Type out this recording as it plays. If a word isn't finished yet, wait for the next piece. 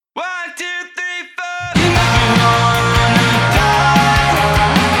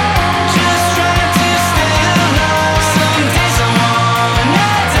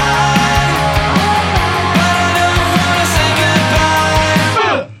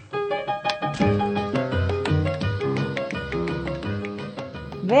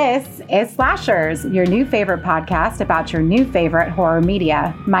is Slashers, your new favorite podcast about your new favorite horror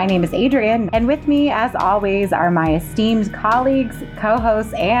media. My name is Adrienne, and with me, as always, are my esteemed colleagues,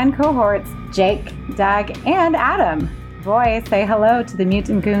 co-hosts, and cohorts, Jake, Doug, and Adam. Boys, say hello to the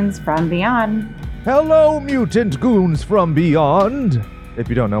mutant goons from beyond. Hello, mutant goons from beyond. If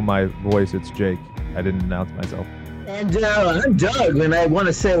you don't know my voice, it's Jake. I didn't announce myself. And I'm Doug, and I want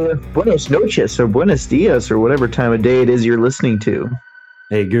to say buenos noches or buenos dias or whatever time of day it is you're listening to.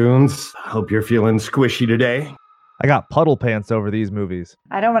 Hey, goons. Hope you're feeling squishy today. I got puddle pants over these movies.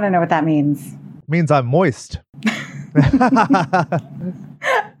 I don't want to know what that means. It means I'm moist.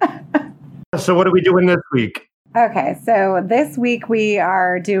 So what are we doing this week? Okay, so this week we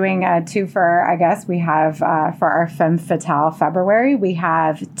are doing a twofer, I guess. We have, for our Femme Fatale February, we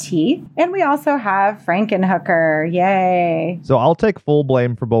have Teeth, and we also have Frankenhooker. Yay! So I'll take full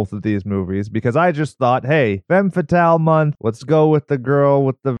blame for both of these movies because I just thought, hey, Femme Fatale month, let's go with the girl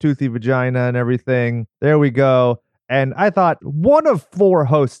with the toothy vagina and everything. There we go. And I thought one of four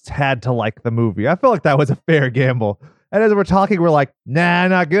hosts had to like the movie. I feel like that was a fair gamble. And as we're talking, we're like, nah,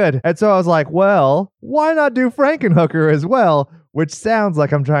 not good. And so I was like, well, why not do Frankenhooker as well? Which sounds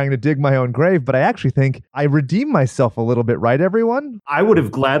like I'm trying to dig my own grave, but I actually think I redeemed myself a little bit, right, everyone? I would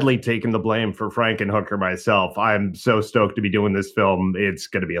have gladly taken the blame for Frankenhooker myself. I'm so stoked to be doing this film. It's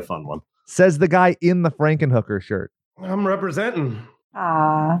going to be a fun one. Says the guy in the Frankenhooker shirt. I'm representing.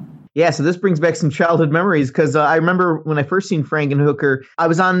 Yeah, so this brings back some childhood memories because I remember when I first seen Frankenhooker, I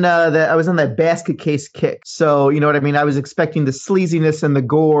was on that basket case kick. So you know what I mean. I was expecting the sleaziness and the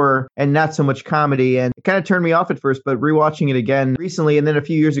gore and not so much comedy, and it kind of turned me off at first. But rewatching it again recently, and then a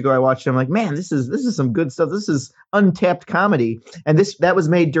few years ago, I watched it. I'm like, man, this is some good stuff. This is untapped comedy, and that was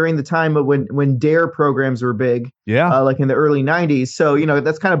made during the time of when Dare programs were big. Yeah, like in the early '90s. So you know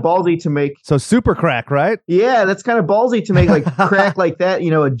that's kind of ballsy to make. So super crack, right? Yeah, that's kind of ballsy to make like crack like that.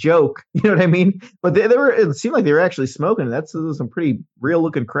 You know, a joke. You know what I mean? But they were. It seemed like they were actually smoking. That's some pretty real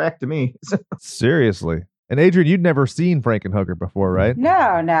looking crack to me. Seriously. And Adrienne, you'd never seen Frankenhooker before, right? No.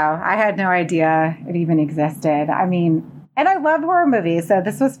 I had no idea it even existed. I mean, and I love horror movies, so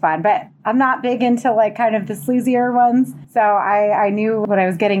this was fun. But I'm not big into like kind of the sleazier ones. So I knew what I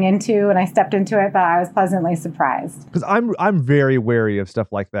was getting into and I stepped into it, but I was pleasantly surprised. Because I'm very wary of stuff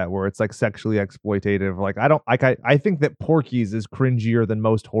like that where it's like sexually exploitative. Like I think that Porky's is cringier than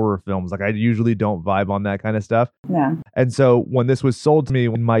most horror films. Like I usually don't vibe on that kind of stuff. Yeah. And so when this was sold to me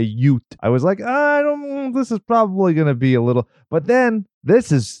in my youth, I was like, this is probably going to be a little, but then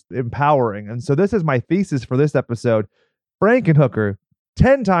this is empowering. And so this is my thesis for this episode. Frankenhooker,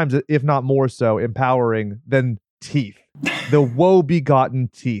 10 times, if not more so, empowering than Teeth, the woe-begotten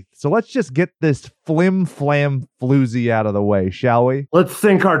Teeth. So let's just get this flim-flam floozy out of the way, shall we? Let's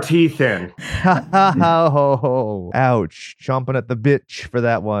sink our teeth in. Oh, ouch. Chomping at the bitch for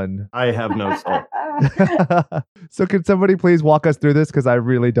that one. I have no soul. So can somebody please walk us through this? Because I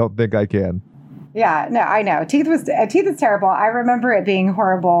really don't think I can. Yeah, no, I know. Teeth is terrible. I remember it being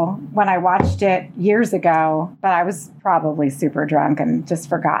horrible when I watched it years ago, but I was probably super drunk and just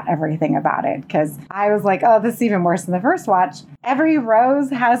forgot everything about it because I was like, oh, this is even worse than the first watch. Every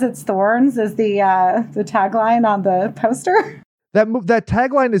rose has its thorns is the tagline on the poster. That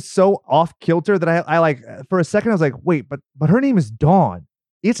tagline is so off kilter that I like for a second I was like, wait, but her name is Dawn.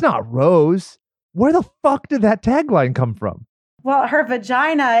 It's not Rose. Where the fuck did that tagline come from? Well, her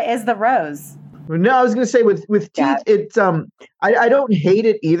vagina is the rose. No, I was going to say with Teeth, Yeah. it's I don't hate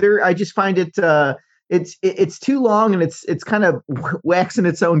it either. I just find it it's too long and it's kind of waxing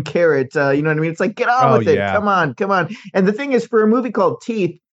its own carrot. You know what I mean? It's like get on with it. Yeah. Come on. And the thing is, for a movie called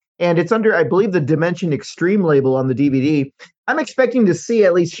Teeth, and it's under, I believe, the Dimension Extreme label on the DVD. I'm expecting to see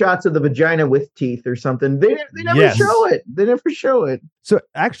at least shots of the vagina with teeth or something. They never show it. They never show it. So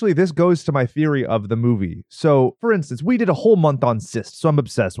actually, this goes to my theory of the movie. So, for instance, we did a whole month on cysts, so I'm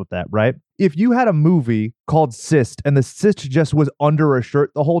obsessed with that, right? If you had a movie called Cyst and the cyst just was under a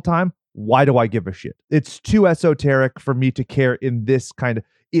shirt the whole time, why do I give a shit? It's too esoteric for me to care in this kind of...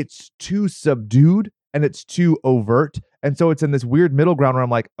 It's too subdued and it's too overt. And so it's in this weird middle ground where I'm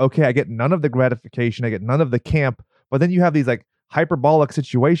like, okay, I get none of the gratification, I get none of the camp, but then you have these like hyperbolic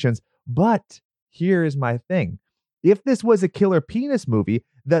situations. But here is my thing. If this was a killer penis movie,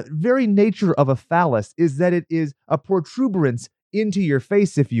 the very nature of a phallus is that it is a protuberance into your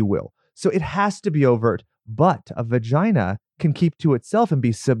face, if you will. So it has to be overt. But a vagina can keep to itself and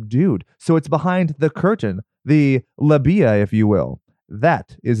be subdued. So it's behind the curtain, the labia, if you will.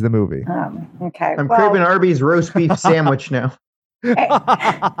 That is the movie. Okay. I'm craving Arby's roast beef sandwich now.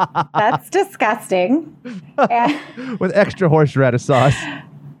 That's disgusting. With extra horseradish sauce.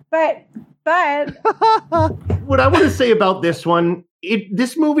 But what I want to say about this one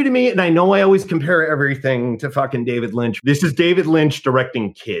This movie to me, and I know I always compare everything to fucking David Lynch. This is David Lynch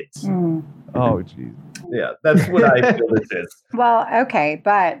directing kids. Oh, geez. Yeah, that's what I feel this is. Well, okay,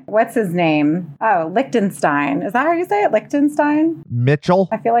 but what's his name? Oh, Lichtenstein. Is that how you say it? Lichtenstein? Mitchell?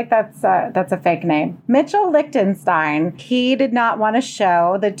 I feel like that's a fake name. Mitchell Lichtenstein. He did not want to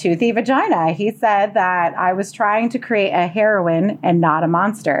show the toothy vagina. He said that I was trying to create a heroine and not a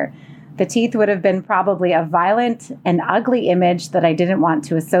monster. The teeth would have been probably a violent and ugly image that I didn't want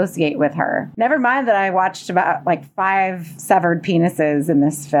to associate with her. Never mind that I watched about like 5 severed penises in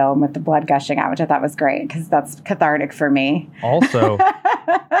this film with the blood gushing out, which I thought was great because that's cathartic for me. Also,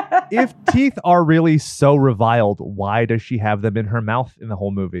 if teeth are really so reviled, why does she have them in her mouth in the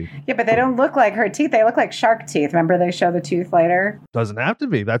whole movie? Yeah, but they don't look like her teeth. They look like shark teeth. Remember they show the tooth later? Doesn't have to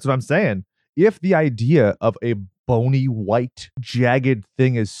be. That's what I'm saying. If the idea of a bony, white, jagged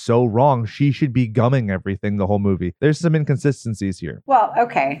thing is so wrong, she should be gumming everything the whole movie. There's some inconsistencies here. Well,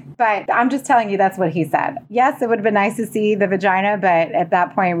 okay, but I'm just telling you that's what he said. Yes, it would have been nice to see the vagina, but at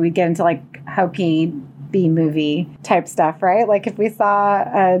that point we'd get into like hokey B-movie type stuff, right? Like if we saw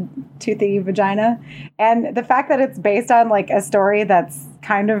a toothy vagina. And the fact that it's based on like a story that's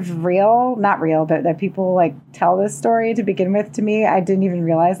kind of real, not real, but that people like tell this story to begin with, to me, I didn't even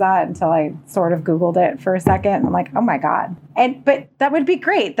realize that until I sort of Googled it for a second. I'm like, oh my God. But that would be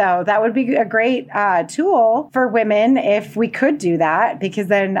great though. That would be a great tool for women if we could do that, because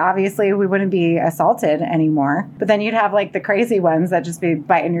then obviously we wouldn't be assaulted anymore. But then you'd have like the crazy ones that just be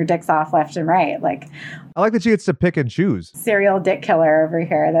biting your dicks off left and right. Like, I like that she gets to pick and choose. Serial dick killer over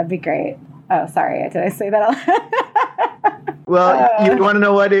here. That'd be great. Oh, sorry. Did I say that? Well, you want to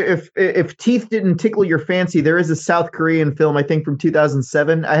know what? If teeth didn't tickle your fancy, there is a South Korean film, I think from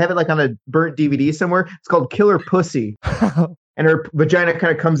 2007. I have it like on a burnt DVD somewhere. It's called Killer Pussy. And her vagina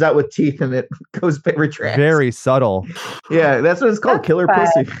kind of comes out with teeth and it retracts. Very subtle. Yeah, that's what it's called, Killer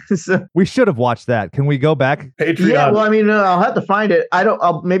Pussy. So, we should have watched that. Can we go back? Patreon. yeah, well, I mean, I'll have to find it.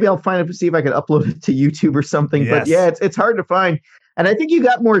 Maybe I'll find it, see if I can upload it to YouTube or something. Yes. But yeah, it's hard to find. And I think you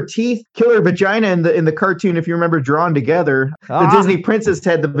got more teeth, killer vagina in the cartoon, if you remember, Drawn Together. The Disney princess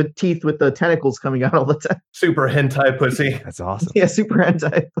had the teeth with the tentacles coming out all the time. Super hentai pussy. That's awesome. Yeah, super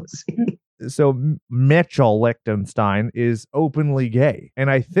hentai pussy. So Mitchell Lichtenstein is openly gay.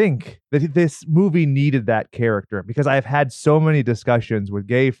 And I think that this movie needed that character because I've had so many discussions with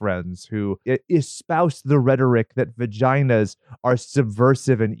gay friends who espouse the rhetoric that vaginas are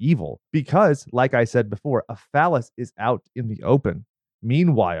subversive and evil because, like I said before, a phallus is out in the open.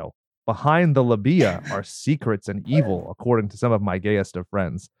 Meanwhile, behind the labia are secrets and evil, according to some of my gayest of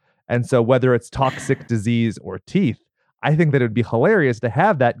friends. And so whether it's toxic disease or teeth, I think that it would be hilarious to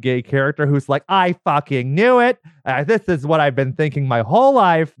have that gay character who's like, I fucking knew it. This is what I've been thinking my whole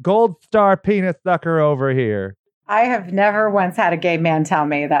life. Gold star penis sucker over here. I have never once had a gay man tell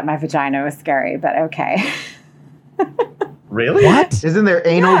me that my vagina was scary, but okay. Really? What? Isn't there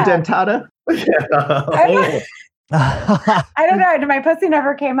anal dentata? Oh. I don't know. My pussy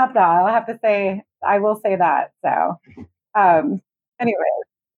never came up though. I'll have to say, I will say that. So, anyway.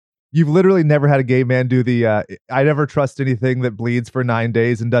 You've literally never had a gay man do the I never trust anything that bleeds for 9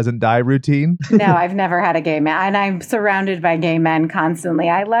 days and doesn't die routine? No, I've never had a gay man. And I'm surrounded by gay men constantly.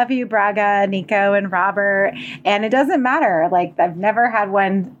 I love you, Braga, Nico, and Robert. And it doesn't matter. Like, I've never had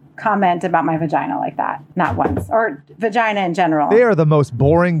one comment about my vagina like that. Not once. Or vagina in general. They are the most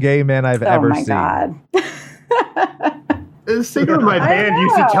boring gay men I've ever seen. Oh, my God. The singer of my band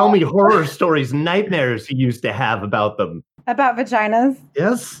used to tell me horror stories, nightmares he used to have about them. About vaginas?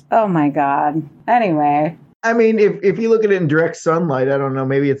 Yes. Oh, my God. Anyway. I mean, if you look at it in direct sunlight, I don't know.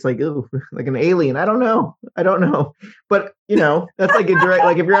 Maybe it's like, ooh, like an alien. I don't know. But, that's like a direct,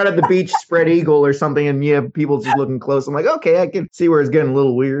 like if you're out at the beach, spread eagle or something, and you have people just looking close. I'm like, okay, I can see where it's getting a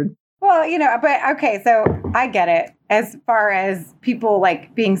little weird. Well, but okay, so I get it as far as people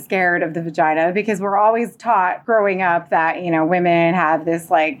like being scared of the vagina, because we're always taught growing up that, women have this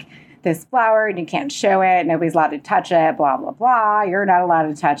flower and you can't show it. Nobody's allowed to touch it, blah, blah, blah. You're not allowed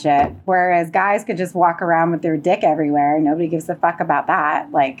to touch it. Whereas guys could just walk around with their dick everywhere. Nobody gives a fuck about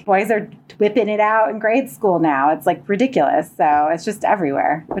that. Like, boys are whipping it out in grade school now. It's like ridiculous. So it's just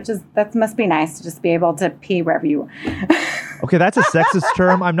everywhere, that must be nice to just be able to pee wherever you want. Okay, that's a sexist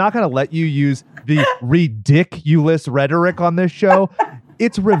term. I'm not going to let you use the ridiculous rhetoric on this show.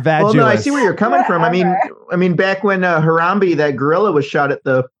 It's revagulous. Well, no, I see where you're coming from. I mean, back when Harambe, that gorilla, was shot at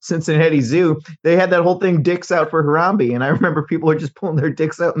the Cincinnati Zoo, they had that whole thing, dicks out for Harambe, and I remember people were just pulling their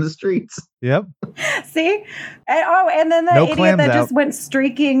dicks out in the streets. Yep. See? And then the idiot that just went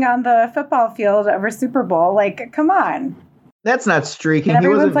streaking on the football field over Super Bowl. Like, come on. That's not streaking. And he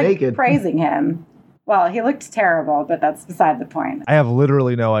wasn't everyone's naked. praising him. Well, he looked terrible, but that's beside the point. I have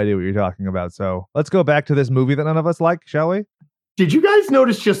literally no idea what you're talking about. So let's go back to this movie that none of us like, shall we? Did you guys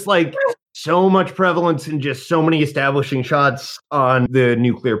notice just like so much prevalence and just so many establishing shots on the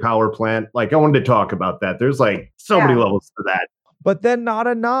nuclear power plant? Like, I wanted to talk about that. There's like so many levels to that. But then not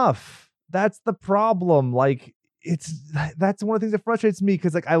enough. That's the problem. Like, that's one of the things that frustrates me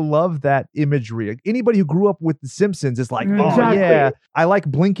because like I love that imagery. Like, anybody who grew up with The Simpsons is like, oh yeah, I like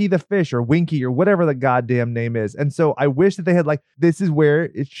Blinky the fish or Winky or whatever the goddamn name is. And so I wish that they had like, this is where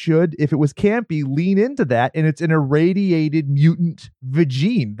it should, if it was campy, lean into that, and it's an irradiated mutant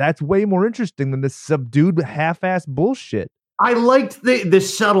vagine. That's way more interesting than this subdued half-ass bullshit. I liked the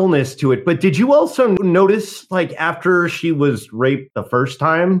subtleness to it, but did you also notice, like, after she was raped the first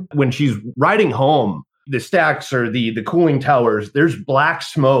time, when she's riding home, the stacks or the cooling towers, there's black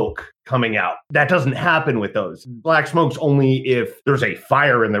smoke coming out. That doesn't happen with those. Black smoke's only if there's a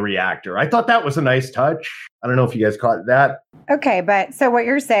fire in the reactor. I thought that was a nice touch. I don't know if you guys caught that. Okay, but so what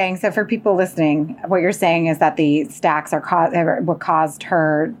you're saying, so for people listening, what you're saying is that the stacks are what caused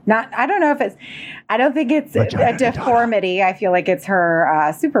her, I don't think it's a deformity. I feel like it's her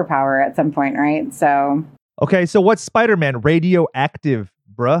superpower at some point, right? So. Okay, so what's Spider-Man? Radioactive,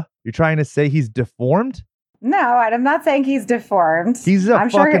 bruh? You're trying to say he's deformed? No, I'm not saying he's deformed. He's a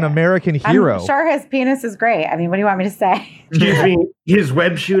fucking American hero. I'm sure his penis is great. I mean, what do you want me to say? Excuse me, his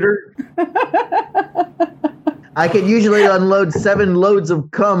web shooter? I could usually unload 7 loads of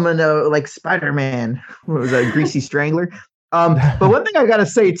cum in like Spider-Man. What was that, Greasy Strangler? But one thing I gotta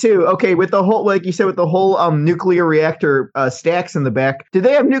say too, okay, with the whole, like you said, with the whole nuclear reactor stacks in the back, did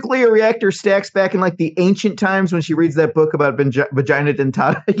they have nuclear reactor stacks back in like the ancient times when she reads that book about vagina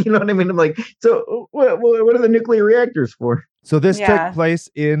dentata? You know what I mean? I'm like, so what are the nuclear reactors for? So this took place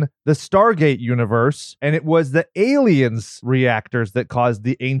in the Stargate universe, and it was the aliens' reactors that caused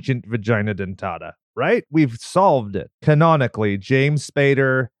the ancient vagina dentata, right? We've solved it. Canonically, James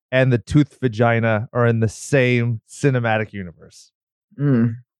Spader and the toothed vagina are in the same cinematic universe.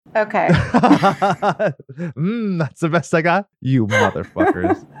 Okay. That's the best I got? You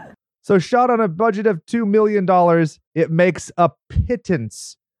motherfuckers. So shot on a budget of $2 million, it makes a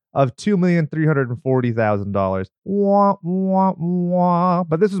pittance of $2,340,000. Wah, wah, wah.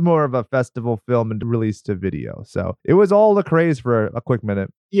 But this was more of a festival film and released to video. So it was all the craze for a quick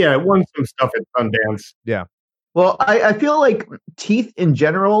minute. Yeah, it won some stuff at Sundance. Yeah. Well, I feel like Teeth in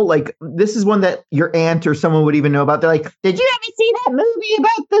general, like this is one that your aunt or someone would even know about. They're like, did you ever see that movie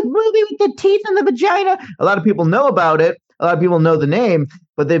about the movie with the teeth and the vagina? A lot of people know about it. A lot of people know the name,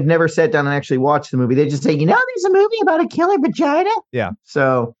 but they've never sat down and actually watched the movie. They just say, there's a movie about a killer vagina. Yeah.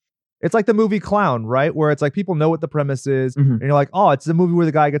 So it's like the movie Clown, right? Where it's like people know what the premise is, and you're like, oh, it's a movie where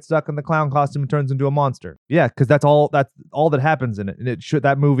the guy gets stuck in the clown costume and turns into a monster. Yeah, because that's all that happens in it. And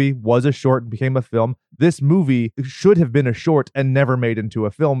that movie was a short and became a film. This movie should have been a short and never made into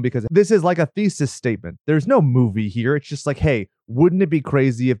a film because this is like a thesis statement. There's no movie here. It's just like, hey, wouldn't it be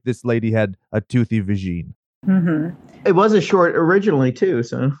crazy if this lady had a toothy vagine? Mm-hmm. It was a short originally too.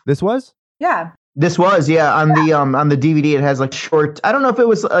 So this was? Yeah. This was, on the DVD, it has like short. I don't know if it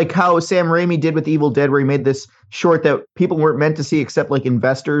was like how Sam Raimi did with Evil Dead, where he made this short that people weren't meant to see except like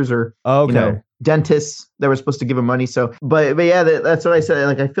investors or dentists that were supposed to give him money. So, but yeah, that's what I said.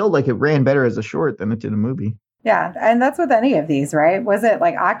 Like, I feel like it ran better as a short than it did a movie. Yeah, and that's with any of these, right? Was it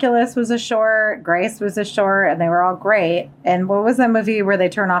like Oculus was a short, Grace was a short, and they were all great. And what was that movie where they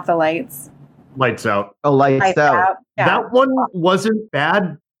turn off the lights? Lights Out. Oh, Lights Out. Yeah. That one wasn't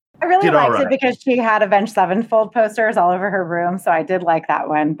bad. I really liked right. it because she had Avenged Sevenfold posters all over her room, so I did like that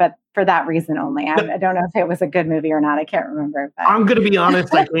one, but for that reason only. I don't know if it was a good movie or not. I can't remember. But. I'm going to be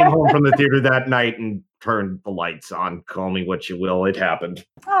honest. I came home from the theater that night and turned the lights on. Call me what you will. It happened.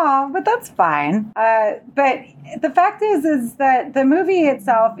 Oh, but that's fine. But the fact is that the movie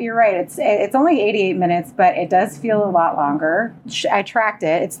itself, you're right. It's only 88 minutes, but it does feel a lot longer. I tracked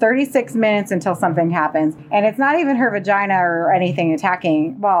it. It's 36 minutes until something happens. And it's not even her vagina or anything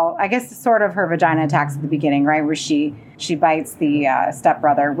attacking. Well, I guess sort of her vagina attacks at the beginning, right? Where she bites the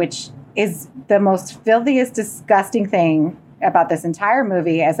stepbrother, which is the most filthiest, disgusting thing about this entire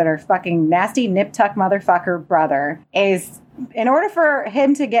movie, is that her fucking nasty nip-tuck motherfucker brother is, in order for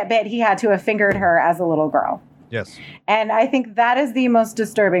him to get bit, he had to have fingered her as a little girl. Yes. And I think that is the most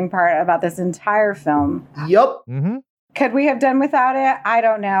disturbing part about this entire film. Yup. Mm-hmm. Could we have done without it? I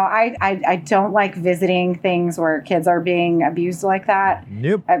don't know. I don't like visiting things where kids are being abused like that.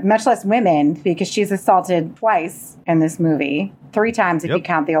 Nope. Much less women, because she's assaulted twice in this movie. 3 times if you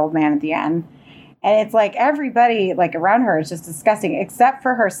count the old man at the end. And it's like everybody like around her is just disgusting, except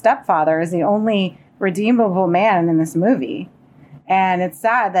for her stepfather is the only redeemable man in this movie. And it's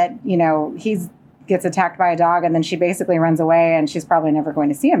sad that, he's gets attacked by a dog, and then she basically runs away, and she's probably never going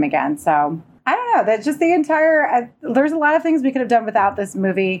to see him again. So I don't know. That's just the entire. There's a lot of things we could have done without this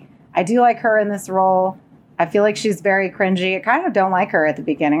movie. I do like her in this role. I feel like she's very cringy. I kind of don't like her at the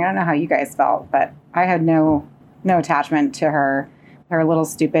beginning. I don't know how you guys felt, but I had no attachment to her. Her little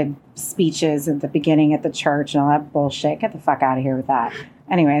stupid speeches at the beginning at the church and all that bullshit. Get the fuck out of here with that.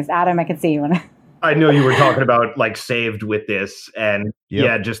 Anyways, Adam, I can see you. I know you were talking about like Saved with this and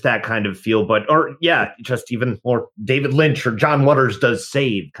yeah, just that kind of feel, just even more David Lynch or John Waters does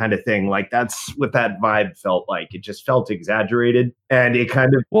Save kind of thing. Like that's what that vibe felt like. It just felt exaggerated and it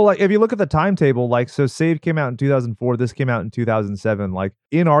kind of. Well, like if you look at the timetable, like so Save came out in 2004, this came out in 2007. Like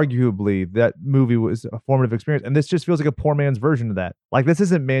inarguably that movie was a formative experience. And this just feels like a poor man's version of that. Like this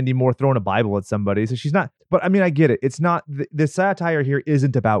isn't Mandy Moore throwing a Bible at somebody. So she's not, but I mean, I get it. It's not, the satire here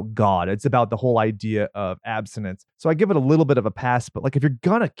isn't about God. It's about the whole idea of abstinence. So I give it a little bit of a pass, but like if you're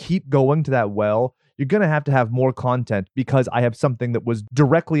gonna keep going to that well, you're gonna have more content because I have something that was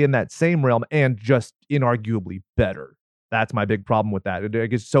directly in that same realm and just inarguably better. That's my big problem with that. I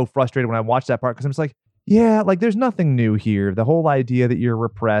get so frustrated when I watch that part because I'm just like, yeah, like there's nothing new here. The whole idea that you're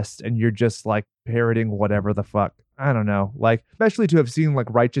repressed and you're just like parroting whatever the fuck. I don't know. Like, especially to have seen like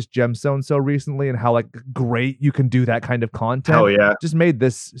Righteous Gemstone so recently and how like great you can do that kind of content. Oh, yeah. Just made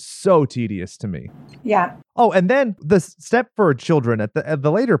this so tedious to me. Yeah. Oh, and then the step for children at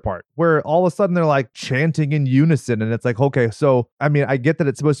the later part where all of a sudden they're like chanting in unison. And it's like, okay, so, I mean, I get that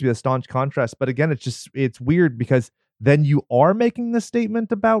it's supposed to be a staunch contrast, but again, it's weird because then you are making the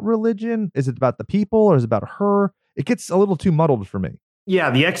statement about religion. Is it about the people or is it about her? It gets a little too muddled for me.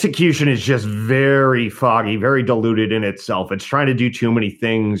 Yeah, the execution is just very foggy, very diluted in itself. It's trying to do too many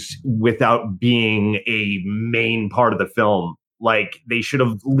things without being a main part of the film. Like they should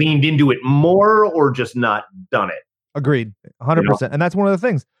have leaned into it more or just not done it. Agreed. 100%. And that's one of the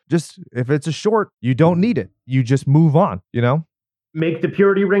things. Just if it's a short, you don't need it. You just move on, you know? Make the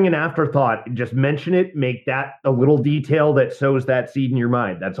purity ring an afterthought. Just mention it. Make that a little detail that sows that seed in your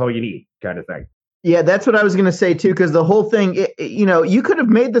mind. That's all you need, kind of thing. Yeah, that's what I was going to say, too, because the whole thing, you could have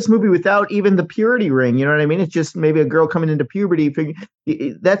made this movie without even the purity ring. You know what I mean? It's just maybe a girl coming into puberty.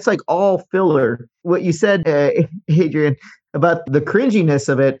 That's like all filler. What you said, Adrian, about the cringiness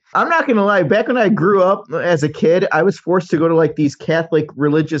of it. I'm not going to lie. Back when I grew up as a kid, I was forced to go to like these Catholic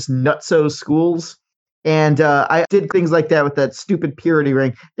religious nutso schools. And I did things like that with that stupid purity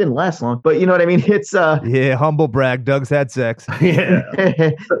ring. Didn't last long, but you know what I mean? It's yeah, humble brag. Doug's had sex. Yeah.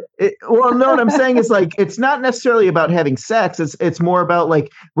 Well, no, what I'm saying is like it's not necessarily about having sex. It's more about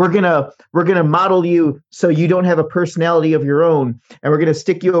like we're gonna model you so you don't have a personality of your own, and we're gonna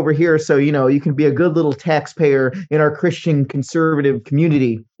stick you over here so you can be a good little taxpayer in our Christian conservative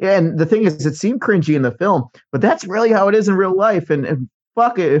community. And the thing is, it seemed cringy in the film, but that's really how it is in real life. And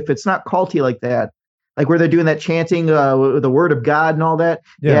fuck it if it's not culty like that. Like where they're doing that chanting with the word of God and all that.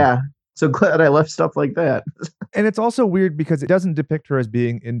 Yeah. So glad I left stuff like that. And it's also weird because it doesn't depict her as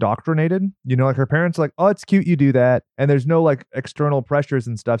being indoctrinated. Like her parents are like, oh, it's cute you do that. And there's no like external pressures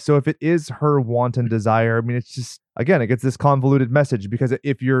and stuff. So if it is her wanton desire, I mean, it's just, again, it gets this convoluted message because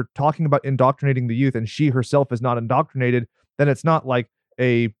if you're talking about indoctrinating the youth and she herself is not indoctrinated, then it's not like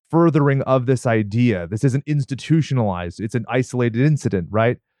a furthering of this idea. This isn't institutionalized. It's an isolated incident,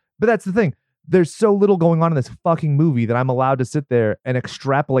 right? But that's the thing. There's so little going on in this fucking movie that I'm allowed to sit there and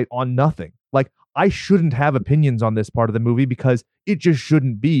extrapolate on nothing. Like, I shouldn't have opinions on this part of the movie because it just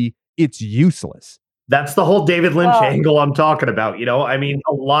shouldn't be. It's useless. That's the whole David Lynch angle I'm talking about. I mean,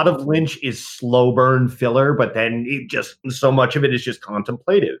 a lot of Lynch is slow burn filler, but then so much of it is just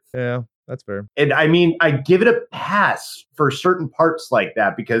contemplative. Yeah, that's fair. And I mean, I give it a pass for certain parts like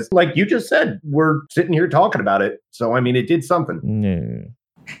that because, like you just said, we're sitting here talking about it. So, I mean, it did something. Yeah.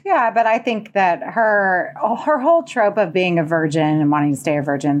 Yeah, but I think that her whole trope of being a virgin and wanting to stay a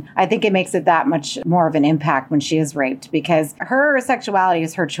virgin, I think it makes it that much more of an impact when she is raped because her sexuality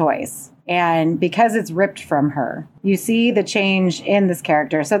is her choice. And because it's ripped from her, you see the change in this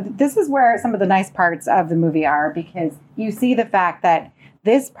character. So this is where some of the nice parts of the movie are because you see the fact that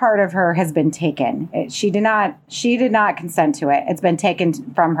this part of her has been taken. She did not consent to it. It's been taken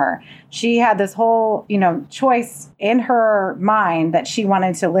from her. She had this whole, choice in her mind that she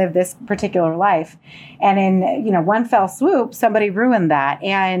wanted to live this particular life. And in, one fell swoop, somebody ruined that.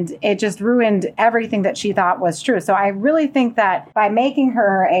 And it just ruined everything that she thought was true. So I really think that by making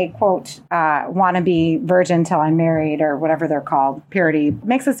her a, quote, wannabe virgin till I'm married or whatever they're called, purity,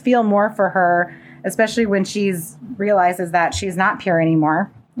 makes us feel more for her, especially when realizes that she's not pure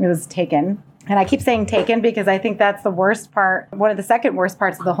anymore. It was taken. And I keep saying taken because I think that's the worst part. One of the second worst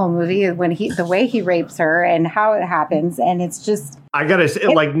parts of the whole movie is when the way he rapes her and how it happens. And it's just, I gotta say,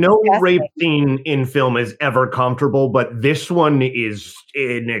 like, no rape scene in film is ever comfortable, but this one is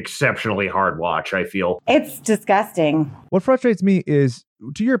an exceptionally hard watch, I feel. it's disgusting. What frustrates me is,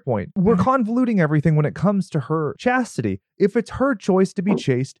 to your point, we're convoluting everything when it comes to her chastity. If it's her choice to be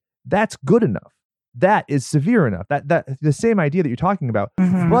chaste, that's good enough. That is severe enough. That the same idea that you're talking about.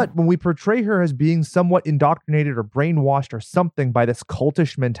 Mhm. But when we portray her as being somewhat indoctrinated or brainwashed or something by this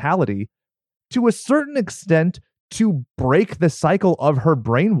cultish mentality, to a certain extent, to break the cycle of her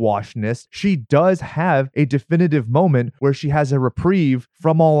brainwashedness, she does have a definitive moment where she has a reprieve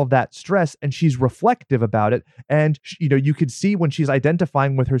from all of that stress and she's reflective about it. And, you could see when she's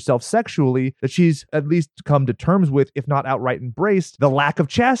identifying with herself sexually that she's at least come to terms with, if not outright embraced, the lack of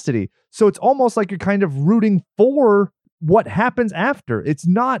chastity. So it's almost like you're kind of rooting for what happens after. It's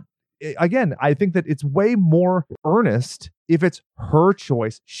not, again, I think that it's way more earnest if it's her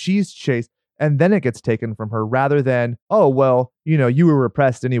choice, she's chaste, and then it gets taken from her rather than, oh, well, you were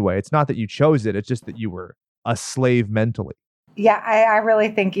repressed anyway. It's not that you chose it. It's just that you were a slave mentally. Yeah, I really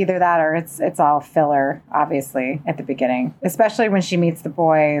think either that or it's all filler, obviously, at the beginning, especially when she meets the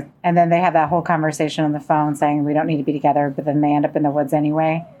boy and then they have that whole conversation on the phone saying we don't need to be together, but then they end up in the woods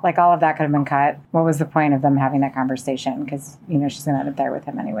anyway. Like all of that could have been cut. What was the point of them having that conversation? Because, she's going to end up there with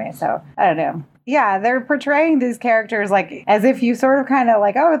him anyway. So I don't know. Yeah, they're portraying these characters like as if you sort of kind of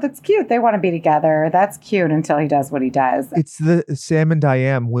like, oh, that's cute. They want to be together. That's cute until he does what he does. It's the Sam and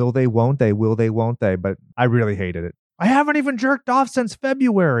Diane, will they, won't they, will they, won't they? But I really hated it. I haven't even jerked off since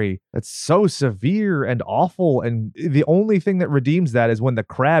February. That's so severe and awful. And the only thing that redeems that is when the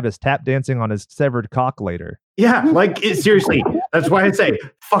crab is tap dancing on his severed cock later. Yeah, seriously, that's why I say,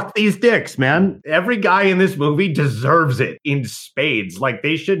 fuck these dicks, man. Every guy in this movie deserves it in spades. Like,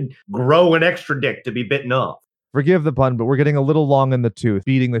 they should grow an extra dick to be bitten off. Forgive the pun, but we're getting a little long in the tooth,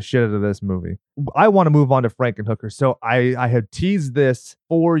 beating the shit out of this movie. I want to move on to Frankenhooker. So I have teased this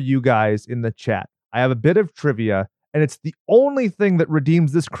for you guys in the chat. I have a bit of trivia. And it's the only thing that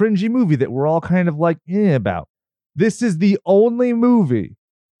redeems this cringy movie that we're all kind of like, about. This is the only movie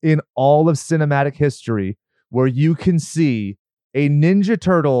in all of cinematic history where you can see a Ninja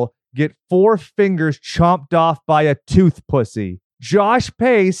Turtle get 4 fingers chomped off by a tooth pussy. Josh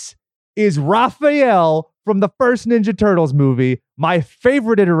Pace is Raphael from the first Ninja Turtles movie, my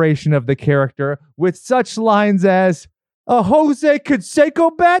favorite iteration of the character, with such lines as, a Jose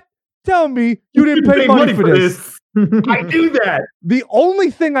Canseco bet? Tell me you didn't pay money for this. I do that. The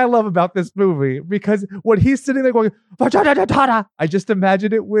only thing I love about this movie, because when he's sitting there going, I just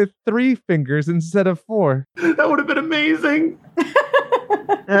imagine it with 3 fingers instead of 4. That would have been amazing.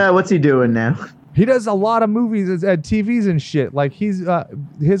 What's he doing now? He does a lot of movies and TVs and shit. Like his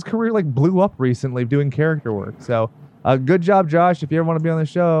career like blew up recently doing character work. So good job, Josh. If you ever want to be on the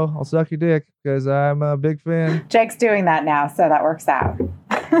show, I'll suck your dick because I'm a big fan. Jake's doing that now, so that works out.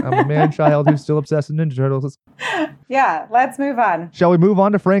 I'm a man-child who's still obsessed with Ninja Turtles. Yeah, let's move on. Shall we move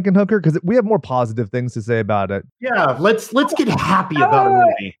on to Frankenhooker? Because we have more positive things to say about it. Yeah, let's get happy about a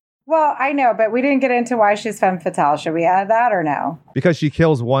movie. Well, I know, but we didn't get into why she's femme fatale. Should we add that or no? Because she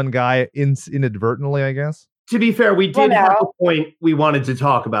kills one guy inadvertently, I guess. To be fair, we did have a point we wanted to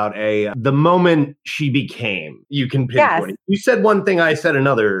talk about. The moment she became, you can pinpoint it. You said one thing, I said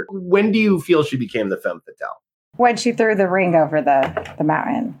another. When do you feel she became the femme fatale? When she threw the ring over the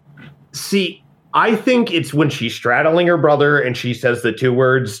mountain. See, I think it's when she's straddling her brother and she says the 2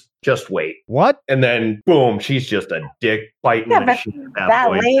 words, just wait. What? And then, boom, she's just a dick biting the shit at that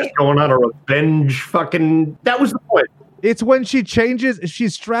point. Late. Just going on a revenge fucking... That was the point. It's when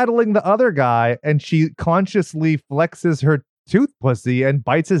she's straddling the other guy and she consciously flexes her tooth pussy and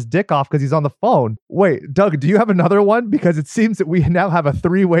bites his dick off because he's on the phone. Wait, Doug, do you have another one? Because it seems that we now have a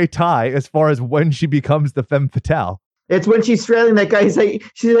 3-way tie as far as when she becomes the femme fatale. It's when she's straddling that guy. He's like,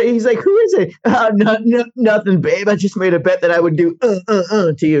 who is it? Nothing, babe. I just made a bet that I would do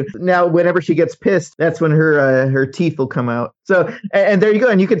to you. Now, whenever she gets pissed, that's when her teeth will come out. So, and there you go.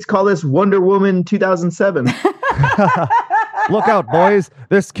 And you could call this Wonder Woman 2007. Look out, boys.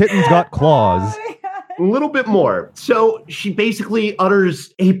 This kitten's got claws. A little bit more. So she basically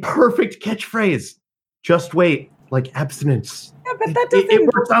utters a perfect catchphrase. Just wait. Like abstinence. Yeah, but that doesn't...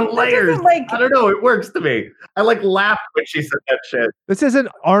 It works on layers. I don't know. It works to me. I laughed when she said that shit. This isn't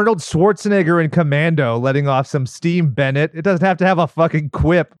Arnold Schwarzenegger in Commando letting off some steam, Bennett. It doesn't have to have a fucking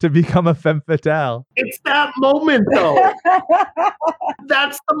quip to become a femme fatale. It's that moment, though.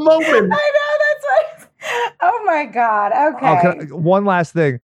 That's the moment. I know. That's what... Oh, my God. Okay. One last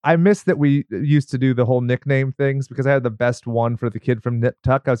thing. I miss that we used to do the whole nickname things because I had the best one for the kid from Nip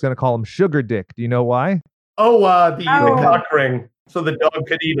Tuck. I was going to call him Sugar Dick. Do you know why? The cock ring, so the dog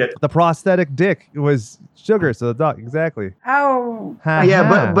could eat it. The prosthetic dick was sugar, so the dog, exactly. Oh.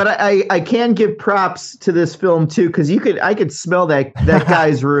 Yeah, but I can give props to this film too, because I could smell that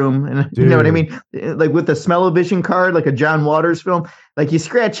guy's room, and you know what I mean, like with the smell-o-vision card, like a John Waters film. Like you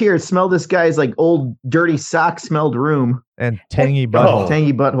scratch here, smell this guy's like old dirty sock smelled room and tangy butthole.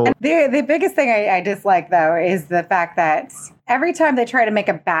 Tangy butthole. The biggest thing I dislike though is the fact that every time they try to make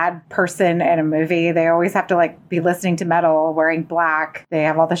a bad person in a movie, they always have to like be listening to metal, wearing black. They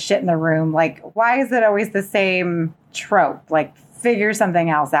have all the shit in the room. Like, why is it always the same trope? Like, figure something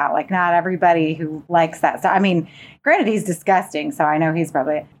else out. Like, not everybody who likes that stuff. I mean, granted, he's disgusting, so I know he's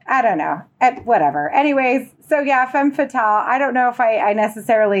probably, I don't know, whatever. Anyways, so yeah, Femme Fatale. I don't know if I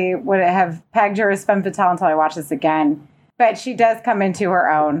necessarily would have pegged her as Femme Fatale until I watched this again. But she does come into her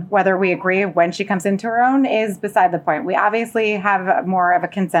own. Whether we agree when she comes into her own is beside the point. We obviously have more of a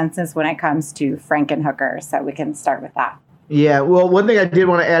consensus when it comes to Frankenhooker, so we can start with that. Yeah, well, one thing I did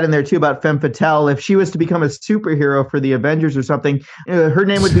want to add in there, too, about Femme Fatale, if she was to become a superhero for the Avengers or something, her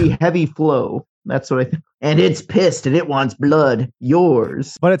name would be Heavy Flow. That's what I think. And it's pissed and it wants blood.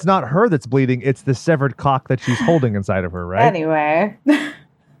 Yours. But it's not her that's bleeding. It's the severed cock that she's holding inside of her, right? Anyway.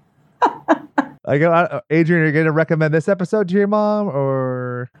 Adrian, are you going to recommend this episode to your mom,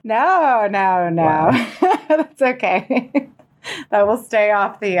 or? No. Wow. That's okay. That will stay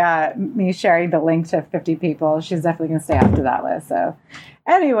off the me sharing the link to 50 people. She's definitely going to stay off to that list. So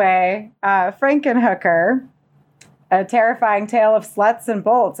anyway, Frankenhooker, A Terrifying Tale of Sluts and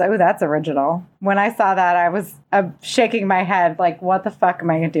Bolts. Oh, that's original. When I saw that, I was shaking my head like, what the fuck am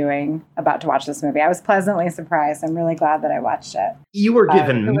I doing about to watch this movie? I was pleasantly surprised. I'm really glad that I watched it. You were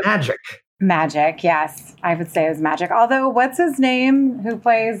given magic. Magic, yes. I would say it was magic. Although, what's his name who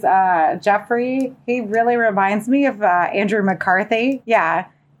plays Jeffrey? He really reminds me of Andrew McCarthy. Yeah,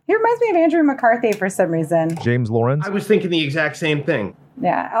 he reminds me of Andrew McCarthy for some reason. James Lawrence? I was thinking the exact same thing.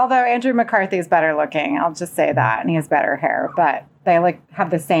 Yeah, although Andrew McCarthy is better looking. I'll just say that. And he has better hair. But they have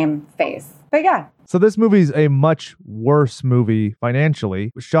the same face. But yeah. So this movie's a much worse movie financially.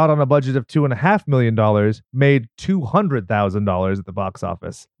 It was shot on a budget of $2.5 million, made $200,000 at the box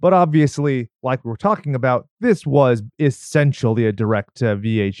office. But obviously, like we were talking about, this was essentially a direct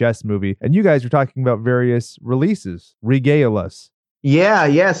VHS movie. And you guys were talking about various releases. Regale us.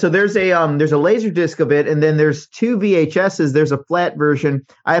 Yeah. So there's a laser disc of it, and then there's 2 VHSs. There's a flat version.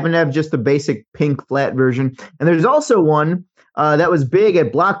 I happen to have just the basic pink flat version, and there's also one that was big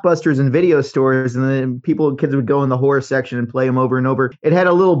at Blockbusters and video stores, and then kids would go in the horror section and play them over and over. It had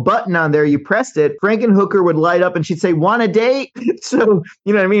a little button on there. You pressed it, Frankenhooker would light up, and she'd say, "Want a date?" So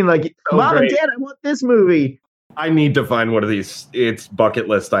you know what I mean, like, Mom and Dad, I want this movie. I need to find one of these. It's bucket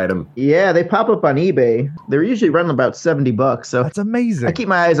list item. Yeah, they pop up on eBay. They're usually running about $70. So that's amazing. I keep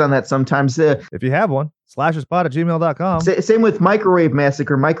my eyes on that sometimes. If you have one, slasherspot@gmail.com. Same with Microwave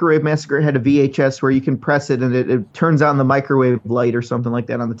Massacre. Microwave Massacre had a VHS where you can press it and it turns on the microwave light or something like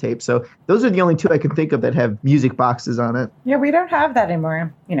that on the tape. So those are the only 2 I can think of that have music boxes on it. Yeah, we don't have that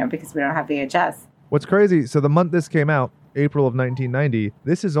anymore, because we don't have VHS. What's crazy, so the month this came out, April of 1990,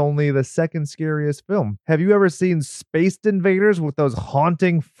 this is only the second scariest film. Have you ever seen Space Invaders with those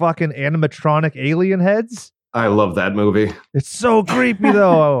haunting fucking animatronic alien heads? I love that movie. It's so creepy,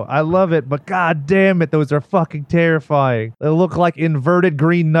 though. I love it, but god damn it, those are fucking terrifying. They look like inverted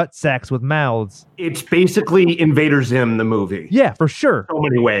green nutsacks with mouths. It's basically Invader Zim, the movie. Yeah, for sure. So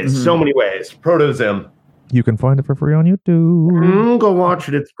many ways. Proto Zim. You can find it for free on YouTube. Go watch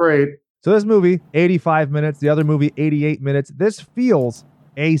it. It's great. So this movie, 85 minutes. The other movie, 88 minutes. This feels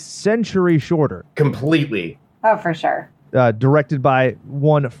a century shorter. Completely. Oh, for sure. Directed by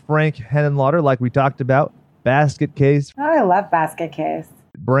one Frank Henenlotter, like we talked about. Basket Case. Oh, I love Basket Case.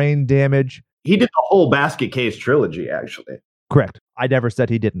 Brain Damage. He did the whole Basket Case trilogy, actually. Correct. I never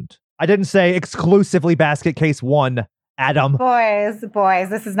said he didn't. I didn't say exclusively Basket Case 1, Adam. Boys,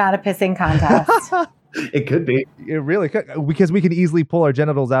 this is not a pissing contest. It could be. It really could, because we can easily pull our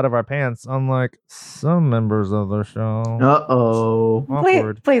genitals out of our pants, unlike some members of the show. Uh-oh.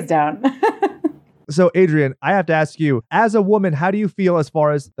 Awkward. Please don't. So, Adrian, I have to ask you, as a woman, how do you feel as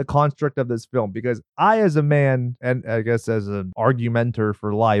far as the construct of this film? Because I, as a man, and I guess as an argumenter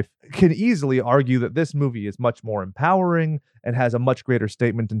for life, can easily argue that this movie is much more empowering and has a much greater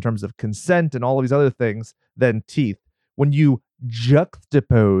statement in terms of consent and all of these other things than Teeth. When you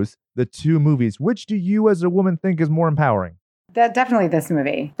juxtapose the 2 movies, which do you as a woman think is more empowering? Definitely this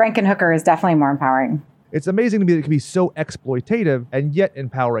movie. Frankenhooker is definitely more empowering. It's amazing to me that it can be so exploitative and yet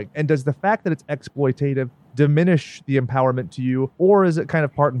empowering. And does the fact that it's exploitative diminish the empowerment to you, or is it kind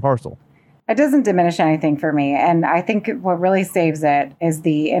of part and parcel? It doesn't diminish anything for me. And I think what really saves it is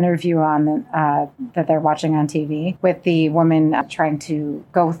the interview on that they're watching on TV with the woman trying to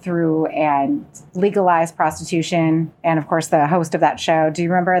go through and legalize prostitution. And of course, the host of that show. Do you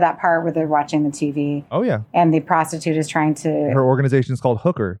remember that part where they're watching the TV? Oh, yeah. And the prostitute is trying to... Her organization is called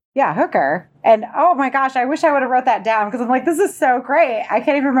Hooker. Yeah, Hooker. And oh my gosh, I wish I would have wrote that down because I'm like, this is so great. I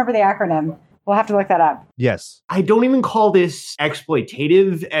can't even remember the acronym. We'll have to look that up. Yes. I don't even call this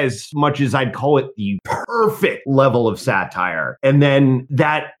exploitative as much as I'd call it the perfect level of satire. And then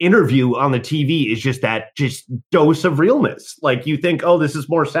that interview on the TV is just that dose of realness. Like you think, oh, this is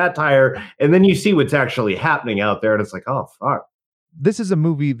more satire. And then you see what's actually happening out there. And it's like, oh, fuck. This is a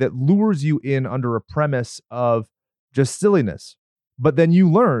movie that lures you in under a premise of just silliness. But then you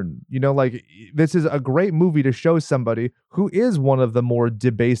learn, like this is a great movie to show somebody who is one of the more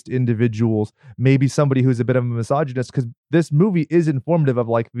debased individuals, maybe somebody who's a bit of a misogynist, because this movie is informative of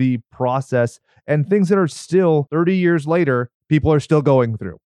like the process and things that are still 30 years later, people are still going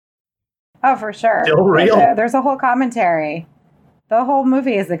through. Oh, for sure. Still real. There's a whole commentary. The whole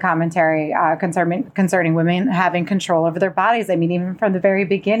movie is a commentary concerning women having control over their bodies. I mean, even from the very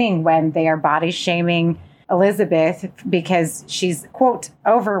beginning when they are body shaming Elizabeth because she's, quote,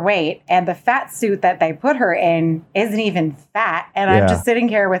 overweight, and the fat suit that they put her in isn't even fat. And I'm just sitting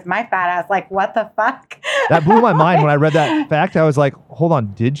here with my fat ass like, what the fuck? That blew my mind when I read that fact. I was like, hold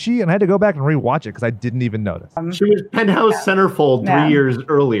on, did she? And I had to go back and rewatch it because I didn't even notice. She was Penthouse Centerfold 3 years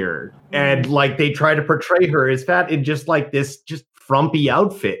earlier. And like they try to portray her as fat in just like this frumpy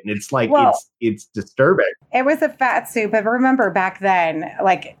outfit. And it's like, it's disturbing. It was a fat suit. But remember back then,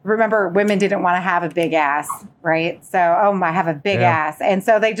 women didn't want to have a big ass, right? So, I have a big ass. And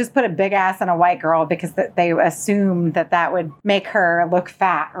so they just put a big ass on a white girl because they assumed that would make her look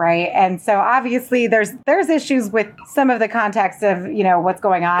fat, right? And so obviously there's issues with some of the context of, what's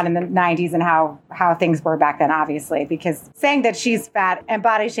going on in the 90s and how things were back then, obviously, because saying that she's fat and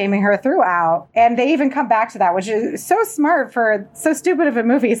body shaming her throughout. And they even come back to that, which is so smart for so stupid of a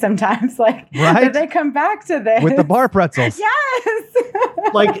movie sometimes. Like, right? That they come back to this. With the bar pretzels. Yes.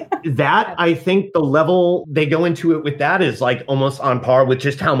 Like that, I think the level they go into it with that is like almost on par with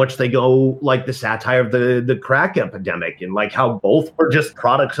just how much they go like the satire of the crack epidemic and like how both were just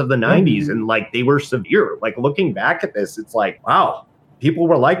products of the 90s and like they were severe. Like looking back at this, it's like, wow, people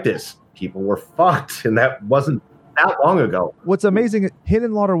were like this. People were fucked. And that wasn't that long ago. What's amazing,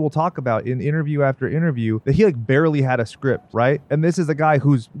 Henenlotter will talk about in interview after interview that he like barely had a script, right? And this is a guy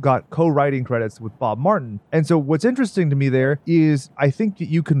who's got co-writing credits with Bob Martin. And so what's interesting to me there is I think that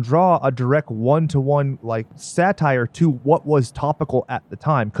you can draw a direct one-to-one like satire to what was topical at the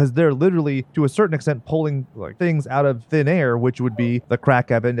time, because they're literally to a certain extent pulling like things out of thin air, which would be the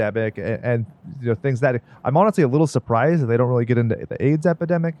crack epidemic and things that I'm honestly a little surprised that they don't really get into the AIDS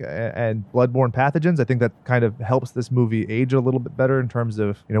epidemic and bloodborne pathogens. I think that kind of helps this movie age a little bit better in terms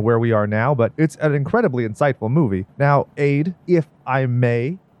of where we are now, but it's an incredibly insightful movie. Now, Aid, if I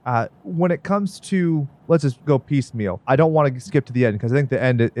may, when it comes to, let's just go piecemeal. I don't want to skip to the end because I think the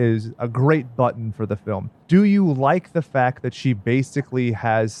end is a great button for the film. Do you like the fact that she basically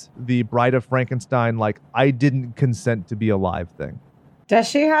has the Bride of Frankenstein, like, I didn't consent to be alive thing? Does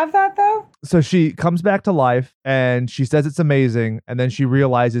she have that though? So she comes back to life and she says it's amazing. And then she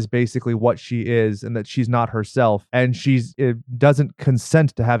realizes basically what she is and that she's not herself. And it doesn't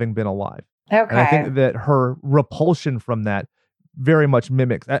consent to having been alive. Okay. And I think that her repulsion from that very much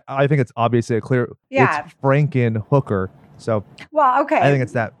mimics. I think it's obviously a clear, it's Franken Hooker. So okay. I think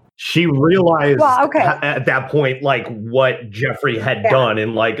it's that. She realized at that point, like what Jeffrey had done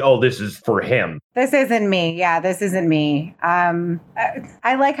and like, oh, this is for him. This isn't me. Yeah, this isn't me. I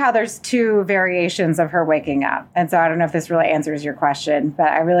like how there's two variations of her waking up. And so I don't know if this really answers your question, but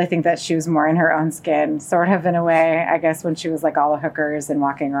I really think that she was more in her own skin, sort of in a way, I guess, when she was like all the hookers and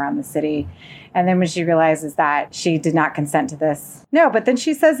walking around the city. And then when she realizes that she did not consent to this. No, but then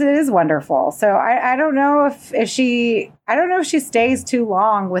she says it is wonderful. So I don't know if she stays too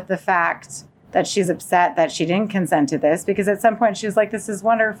long with the fact that she's upset that she didn't consent to this, because at some point she was like, this is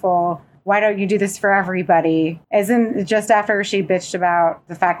wonderful. Why don't you do this for everybody? Isn't it just after she bitched about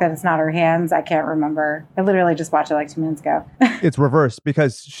the fact that it's not her hands? I can't remember. I literally just watched it like 2 minutes ago. It's reversed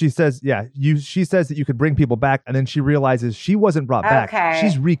because she says, she says that you could bring people back, and then she realizes she wasn't brought back.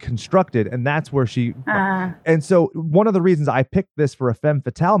 She's reconstructed, and that's where she... And so one of the reasons I picked this for a femme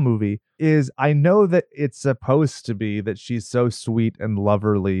fatale movie is I know that it's supposed to be that she's so sweet and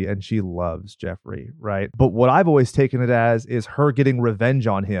loverly and she loves Jeffrey, right? But what I've always taken it as is her getting revenge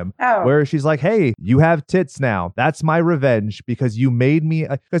on him. Oh. Where she's like, hey, you have tits now. That's my revenge because you made me.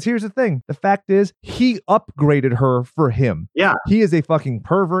 Because here's the thing. The fact is, he upgraded her for him. Yeah. He is a fucking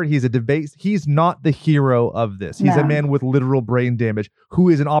pervert. He's a debase. He's not the hero of this. He's a No. man with literal brain damage who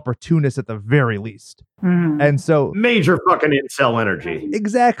is an opportunist at the very least. Mhm. And so Major fucking incel energy.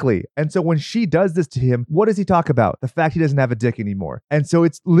 exactly. And so when she does this to him, what does he talk about? The fact he doesn't have a dick anymore. And so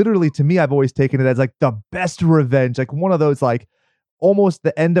it's literally, to me, I've always taken it as like the best revenge, like one of those, like almost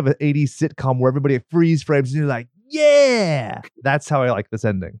the end of an 80s sitcom where everybody freeze frames and you're like, yeah, that's how I like this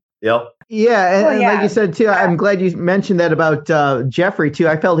ending. Yep. Yeah, and, Well, and yeah. like you said too, I'm glad you mentioned that about Jeffrey too.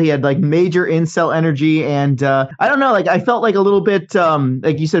 I felt he had like major incel energy, and I don't know, like I felt like a little bit,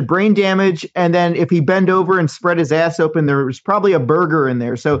 like you said, brain damage. And then if he bent over and spread his ass open, there was probably a burger in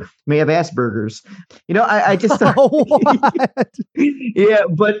there, so he may have Asperger's. You know, I just What? yeah.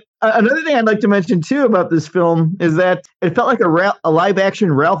 But another thing I'd like to mention too about this film is that it felt like a live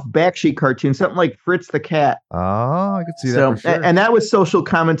action Ralph Bakshi cartoon, something like Fritz the Cat. Oh, I could see that So, for sure. and that was social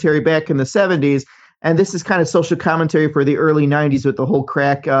commentary back in the 70s. And this is kind of social commentary for the early 90s with the whole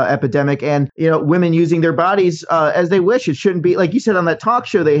crack epidemic and, you know, women using their bodies as they wish. It shouldn't be, like you said on that talk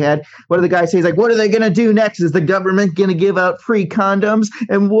show they had, what do the guys say? He's like, what are they going to do next? Is the government going to give out free condoms?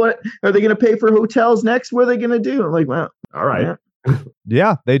 And what are they going to pay for hotels next? What are they going to do? I'm like, well, All right. yeah.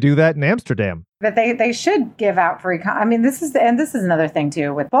 Yeah, they do that in Amsterdam. But they should give out free. I mean, this is another thing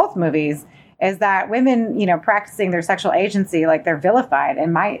too with both movies, is that women, you know, practicing their sexual agency, like they're vilified.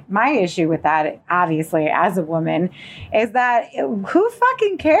 And my issue with that, obviously, as a woman, is that who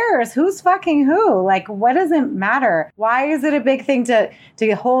fucking cares? Who's fucking who? Like, what does it matter? Why is it a big thing to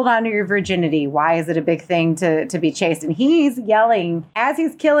hold on to your virginity? Why is it a big thing to be chaste? And he's yelling as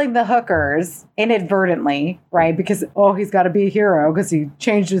he's killing the hookers inadvertently, right? Because, oh, he's got to be a hero because he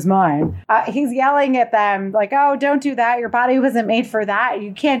changed his mind. He's yelling at them like, oh, don't do that. Your body wasn't made for that.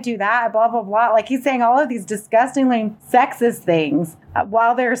 You can't do that, blah, blah, blah. Like he's saying all of these disgustingly sexist things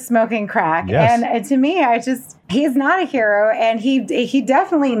while they're smoking crack. Yes. And to me, he's not a hero. And he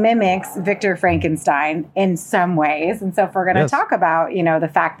definitely mimics Victor Frankenstein in some ways. And so if we're going to Yes. talk about, you know, the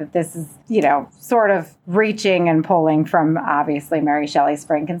fact that this is, you know, sort of reaching and pulling from obviously Mary Shelley's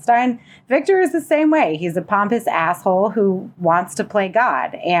Frankenstein, Victor is the same way. He's a pompous asshole who wants to play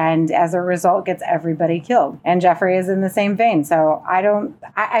God and as a result gets everybody killed. And Jeffrey is in the same vein. So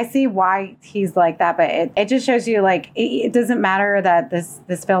I see why he's like that, but it just shows you like it doesn't matter that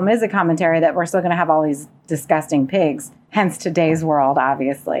this film is a commentary, that we're still going to have all these disgusting pigs, hence today's world,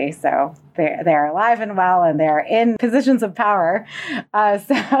 obviously. So they're alive and well and they're in positions of power.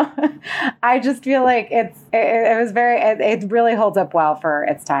 So I just feel like it really holds up well for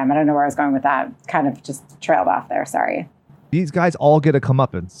its time. I don't know where I was going with that. Kind of just trailed off there. Sorry. These guys all get a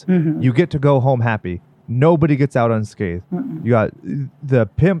comeuppance. Mhm. You get to go home happy. Nobody gets out unscathed. Mm-mm. You got the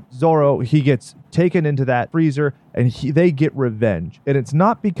pimp Zorro. He gets taken into that freezer and they get revenge. And it's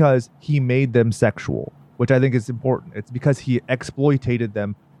not because he made them sexual, which I think is important. It's because he exploited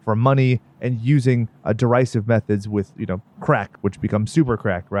them for money and using derisive methods with, you know, crack, which becomes super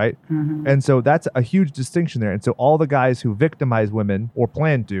crack, right? Mhm. And so that's a huge distinction there. And so all the guys who victimize women or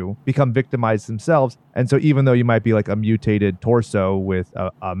plan to become victimized themselves. And so even though you might be like a mutated torso with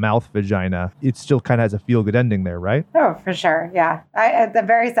a mouth vagina, it still kind of has a feel-good ending there, right? Oh, for sure. Yeah. I'm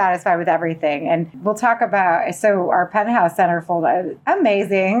very satisfied with everything. And we'll talk about, so our Penthouse centerfold,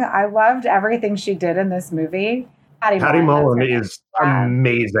 amazing. I loved everything she did in this movie. Patty Mullen is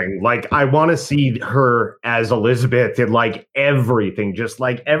amazing. Like, I want to see her as Elizabeth in like everything, just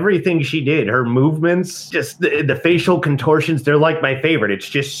like everything she did. Her movements, just the facial contortions, they're like my favorite. It's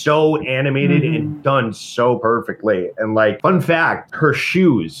just so animated and done so perfectly. And like, fun fact, her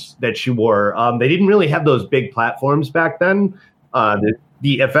shoes that she wore, they didn't really have those big platforms back then.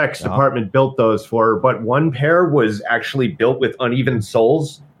 The FX department built those for her, but one pair was actually built with uneven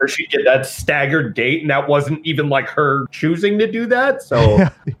soles. Or she did that staggered gait, and that wasn't even like her choosing to do that. So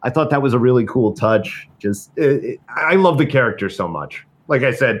I thought that was a really cool touch. I love the character so much. Like I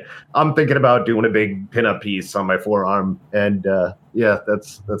said, I'm thinking about doing a big pinup piece on my forearm, and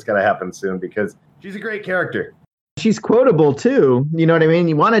that's gonna happen soon because she's a great character. She's quotable too. You know what I mean?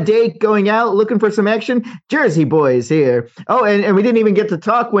 You want a date, going out, looking for some action? Jersey Boys here. Oh, and we didn't even get to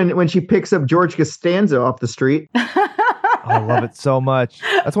talk when she picks up George Costanza off the street. I love it so much.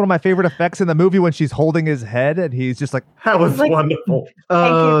 That's one of my favorite effects in the movie when she's holding his head and he's just like, that was like, wonderful.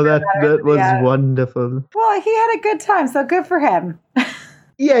 Oh, that was Yeah. wonderful. Well, he had a good time, so good for him.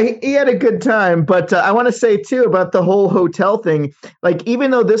 Yeah, he had a good time, but I want to say too about the whole hotel thing. Like, even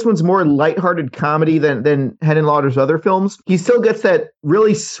though this one's more lighthearted comedy than Henenlotter's other films, he still gets that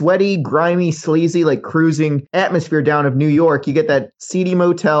really sweaty, grimy, sleazy, like cruising atmosphere down of New York. You get that seedy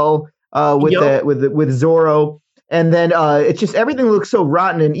motel with Zorro, and then it's just everything looks so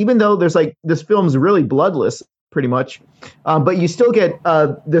rotten. And even though there's like this film's really bloodless, pretty much. But you still get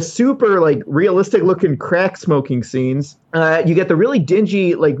the super like realistic looking crack smoking scenes. You get the really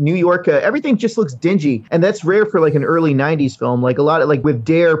dingy like New York. Everything just looks dingy, and that's rare for like an early '90s film. Like a lot of like with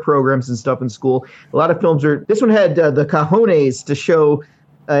DARE programs and stuff in school. A lot of films are. This one had the cojones to show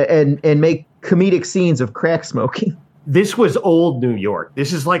and make comedic scenes of crack smoking. This was old New York.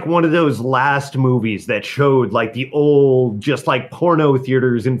 This is like one of those last movies that showed like the old, just like porno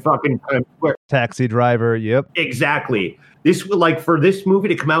theaters in fucking Times Square. Taxi Driver, yep. Exactly. This like for this movie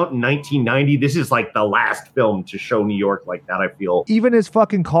to come out in 1990, this is like the last film to show New York like that, I feel. Even his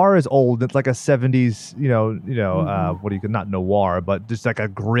fucking car is old. It's like a 70s, what do you not noir, but just like a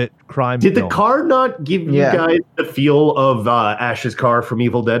grit crime Did film. The car not give you guys the feel of Ash's car from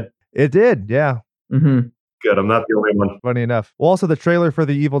Evil Dead? It did, yeah. Mm-hmm. Good, I'm not the only one. Funny enough. Well, also the trailer for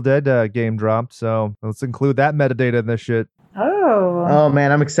the Evil Dead game dropped, so let's include that metadata in this shit. Oh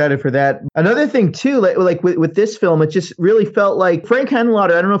man, I'm excited for that. Another thing too, like with this film, it just really felt like Frank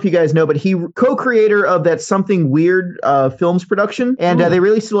Henenlotter. I don't know if you guys know, but he co-creator of that Something Weird films production, and they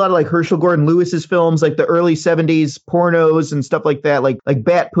released a lot of like Herschel Gordon Lewis's films, like the early '70s pornos and stuff like that, like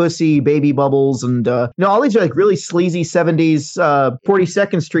Bat Pussy, Baby Bubbles, and all these are like really sleazy '70s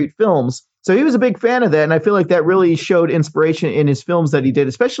 42nd Street films. So he was a big fan of that, and I feel like that really showed inspiration in his films that he did,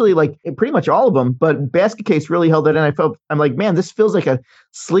 especially like pretty much all of them. But Basket Case really held that in. I'm like, man, this feels like a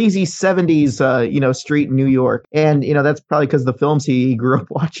sleazy 70s, street in New York. And, that's probably because of the films he grew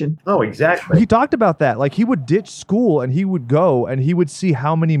up watching. Oh, exactly. He talked about that. Like, he would ditch school and he would go and he would see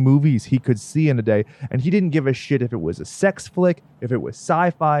how many movies he could see in a day. And he didn't give a shit if it was a sex flick, if it was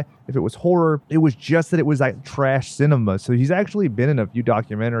sci-fi, if it was horror. It was just that it was like trash cinema. So he's actually been in a few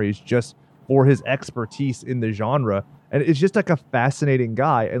documentaries just for his expertise in the genre. And it's just like a fascinating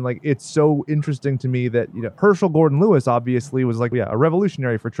guy. And like, it's so interesting to me that, Herschel Gordon Lewis obviously was like, a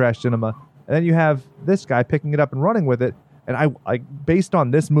revolutionary for trash cinema. And then you have this guy picking it up and running with it. And I based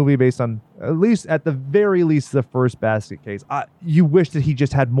on this movie, based on at the very least, the first Basket Case, you wish that he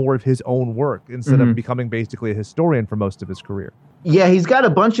just had more of his own work instead of becoming basically a historian for most of his career. Yeah, he's got a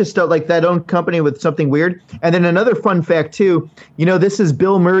bunch of stuff like that own company with Something Weird. And then another fun fact, too, this is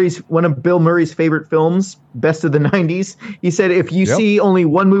one of Bill Murray's favorite films, best of the 90s. He said, if you see only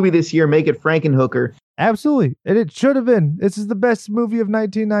one movie this year, make it Frankenhooker. Absolutely. And it should have been. This is the best movie of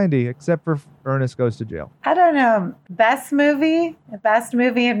 1990, except for Ernest Goes to Jail. I don't know. Best movie of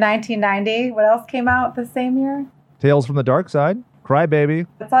 1990. What else came out the same year? Tales from the Dark Side. Cry Baby.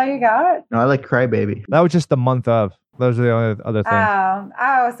 That's all you got? No, I like Cry Baby. That was just the month of. Those are the only other things.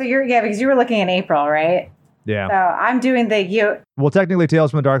 So because you were looking in April, right? Yeah. So I'm doing Well, technically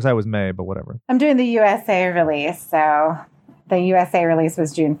Tales from the Dark Side was May, but whatever. I'm doing the USA release. So the USA release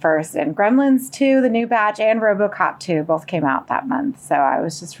was June 1st, and Gremlins 2, the new batch, and RoboCop 2 both came out that month. So I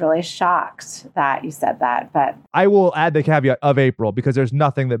was just really shocked that you said that. But I will add the caveat of April because there's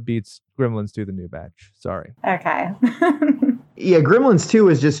nothing that beats Gremlins 2, the new batch. Sorry. Okay. Yeah, Gremlins 2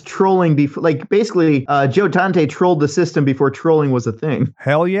 is just trolling before, like basically Joe Dante trolled the system before trolling was a thing.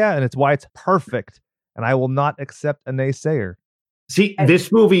 Hell yeah, and it's why it's perfect. And I will not accept a naysayer. See,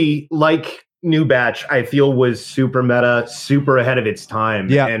 this movie, like New Batch, I feel was super meta, super ahead of its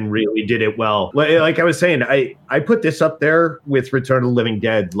time, and really did it well. Like I was saying, I put this up there with Return of the Living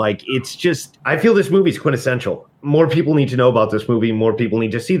Dead. Like, it's just, I feel this movie's quintessential. More people need to know about this movie. More people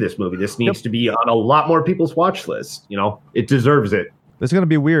need to see this movie. This needs to be on a lot more people's watch list. It deserves it. It's going to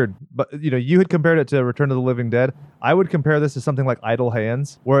be weird, but you had compared it to Return of the Living Dead. I would compare this to something like Idle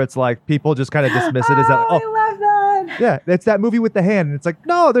Hands, where it's like people just kind of dismiss it as that. I love that. Yeah, it's that movie with the hand, and it's like,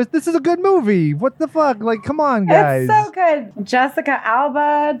 no, this is a good movie. What the fuck? Like, come on, guys. It's so good. Jessica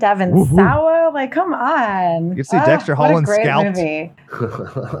Alba, Devin Sawa, like, come on. You can see Dexter Holland scalped. Movie.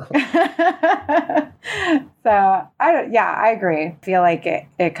 So I agree. I feel like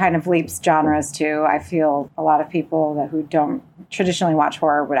it kind of leaps genres too. I feel a lot of people who don't traditionally watch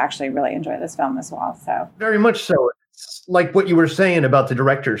horror would actually really enjoy this film as well. So very much so. It's like what you were saying about the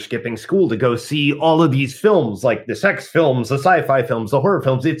director skipping school to go see all of these films, like the sex films, the sci-fi films, the horror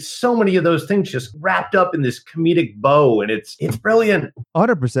films. It's so many of those things just wrapped up in this comedic bow, and it's brilliant.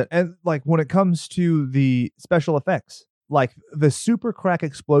 100%. And like when it comes to the special effects, like the super crack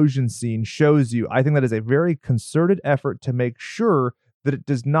explosion scene shows you, I think that is a very concerted effort to make sure that it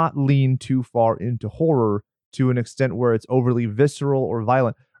does not lean too far into horror, to an extent where it's overly visceral or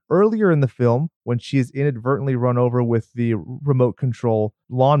violent. Earlier in the film, when she is inadvertently run over with the remote control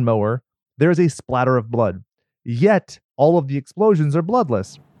lawnmower, there's a splatter of blood. Yet, all of the explosions are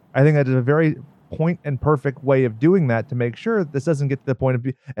bloodless. I think that is a very point and perfect way of doing that to make sure this doesn't get to the point of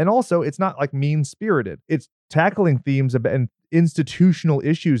and also it's not like mean-spirited. It's tackling themes and institutional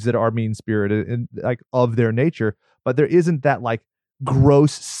issues that are mean-spirited and like of their nature, but there isn't that like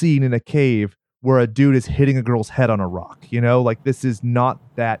gross scene in a cave where a dude is hitting a girl's head on a rock, you know? Like, this is not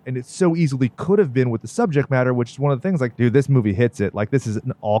that, and it so easily could have been with the subject matter, which is one of the things, like, dude, this movie hits it. Like, this is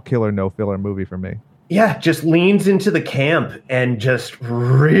an all-killer, no-filler movie for me. Yeah, just leans into the camp and just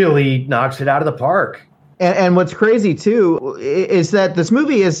really knocks it out of the park. And what's crazy too is that this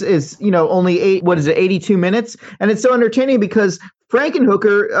movie is only 82 minutes, and it's so entertaining because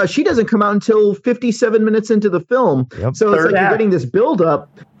Frankenhooker, she doesn't come out until 57 minutes into the film. Yep. So it's like you're getting this build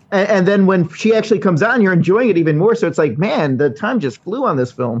up, and then when she actually comes out, you're enjoying it even more. So it's like, man, the time just flew on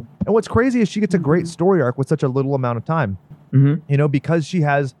this film. And what's crazy is she gets a great story arc with such a little amount of time. Mm-hmm. You know, because she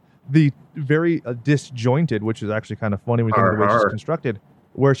has the very disjointed, which is actually kind of funny when you think of the way she's constructed,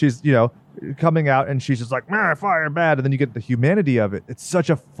 where she's, coming out and she's just like, fire bad, and then you get the humanity of it. It's such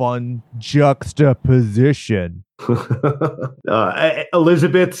a fun juxtaposition.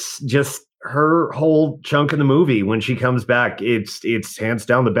 Elizabeth's just her whole chunk of the movie when she comes back. It's hands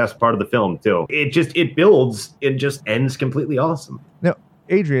down the best part of the film too. It builds, it just ends completely awesome. Now,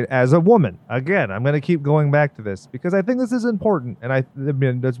 Adrian, as a woman, again, I'm going to keep going back to this because I think this is important, and I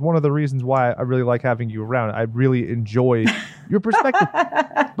mean that's one of the reasons why I really like having you around. I really enjoy your perspective,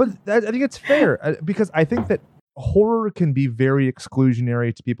 but I think it's fair because I think that horror can be very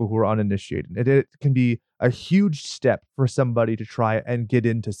exclusionary to people who are uninitiated. It can be a huge step for somebody to try and get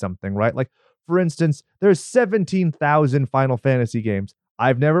into something, right? Like, for instance, there's 17,000 Final Fantasy games.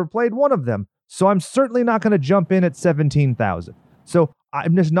 I've never played one of them, so I'm certainly not going to jump in at 17,000. So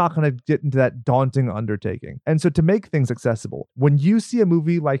I'm just not going to get into that daunting undertaking. And so to make things accessible, when you see a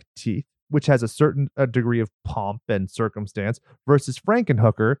movie like Teeth, which has a certain degree of pomp and circumstance, versus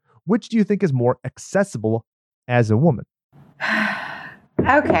Frankenhooker, which do you think is more accessible as a woman?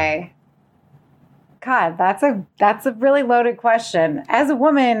 Okay. God, that's a really loaded question. As a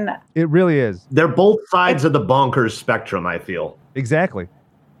woman, it really is. They're both sides of the bonkers spectrum, I feel. Exactly.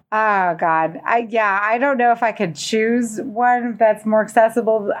 Oh God. I don't know if I could choose one that's more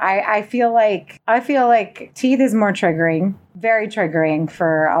accessible. I feel like Teeth is more triggering, very triggering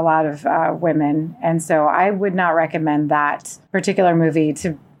for a lot of women. And so I would not recommend that particular movie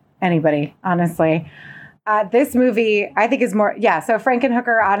to anybody, honestly. This movie, I think, is more, so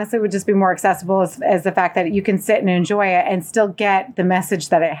Frankenhooker honestly would just be more accessible as the fact that you can sit and enjoy it and still get the message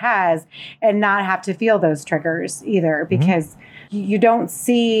that it has and not have to feel those triggers either, because you don't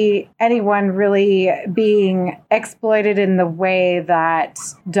see anyone really being exploited in the way that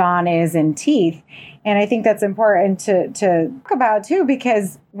Dawn is in Teeth. And I think that's important to talk about, too,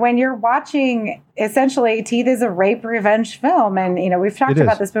 because when you're watching, essentially, Teeth is a rape revenge film. And, we've talked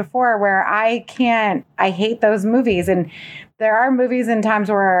about this before where I hate those movies. And there are movies and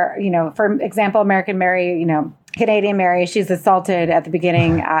times where, for example, American Mary, Canadian Mary, she's assaulted at the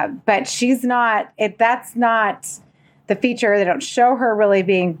beginning, but she's not, that's not the feature. They don't show her really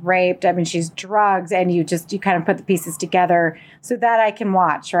being raped. I mean, she's drugged, and you kind of put the pieces together so that I can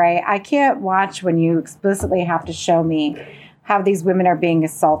watch, right? I can't watch when you explicitly have to show me how these women are being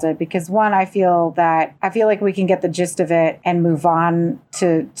assaulted, because one, I feel like we can get the gist of it and move on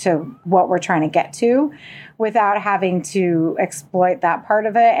to what we're trying to get to without having to exploit that part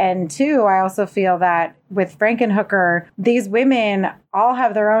of it. And two, I also feel that with Frankenhooker, these women all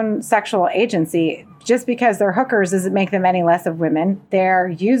have their own sexual agency. Just because they're hookers doesn't make them any less of women. They're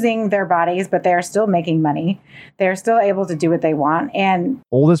using their bodies, but they're still making money. They're still able to do what they want. And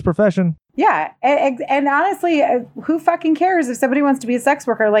oldest profession. Yeah. And honestly, who fucking cares if somebody wants to be a sex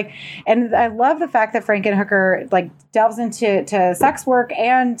worker? And I love the fact that Frankenhooker delves into sex work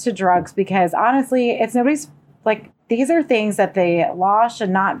and to drugs, because honestly, it's nobody's, these are things that the law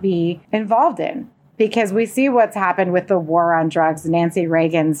should not be involved in, because we see what's happened with the war on drugs, Nancy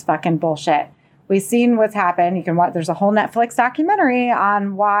Reagan's fucking bullshit. We've seen what's happened. You can watch, there's a whole Netflix documentary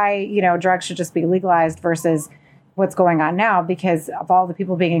on why, drugs should just be legalized versus what's going on now, because of all the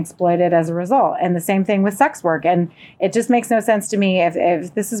people being exploited as a result. And the same thing with sex work. And it just makes no sense to me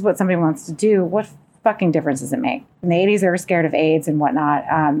if this is what somebody wants to do, what fucking difference does it make? In the 80s, they were scared of AIDS and whatnot.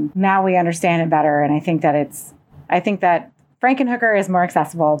 Now we understand it better. And I think that Frankenhooker is more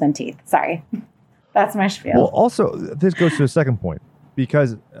accessible than Teeth. Sorry. That's my spiel. Well, also, this goes to a second point,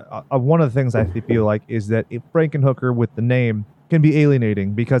 because one of the things I feel like is that if Frankenhooker with the name can be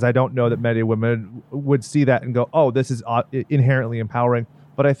alienating because I don't know that many women would see that and go, oh, this is inherently empowering.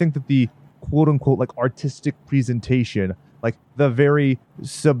 But I think that the quote unquote like artistic presentation, like the very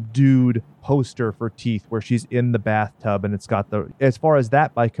subdued poster for Teeth where she's in the bathtub and it's got as far as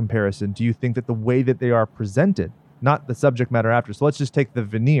that by comparison, do you think that the way that they are presented, not the subject matter after, so let's just take the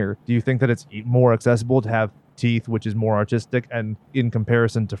veneer, do you think that it's more accessible to have Teeth, which is more artistic, and in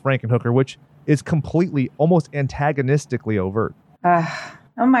comparison to Frankenhooker, which is completely, almost antagonistically overt?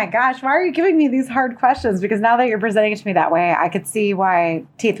 Oh my gosh, why are you giving me these hard questions? Because now that you're presenting it to me that way, I could see why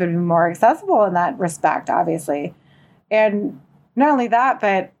Teeth would be more accessible in that respect, obviously. And not only that,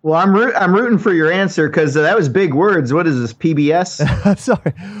 but... Well, I'm rooting for your answer because that was big words. What is this, PBS? I'm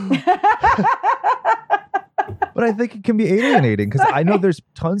sorry. But I think it can be alienating because I know there's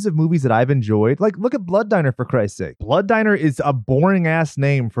tons of movies that I've enjoyed. Like, look at Blood Diner, for Christ's sake. Blood Diner is a boring-ass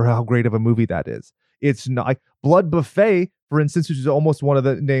name for how great of a movie that is. It's not like Blood Buffet, for instance, which is almost one of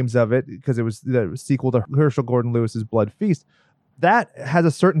the names of it because it was the sequel to Herschel Gordon Lewis's Blood Feast. That has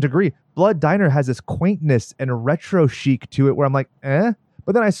a certain degree. Blood Diner has this quaintness and a retro chic to it where I'm like, eh?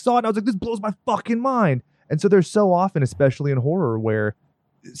 But then I saw it and I was like, this blows my fucking mind. And so there's so often, especially in horror, where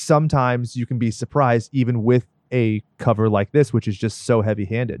sometimes you can be surprised even with a cover like this, which is just so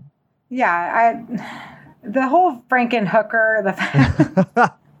heavy-handed. Yeah, the whole Frankenhooker, the fact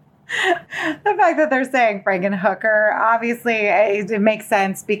that they're saying Frankenhooker, obviously it makes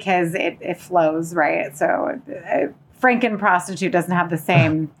sense because it flows, right? So Franken prostitute doesn't have the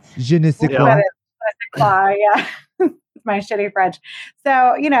same Je ne sais quoi. Yeah. It's my shitty French. So,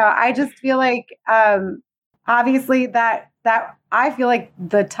 I just feel like obviously that I feel like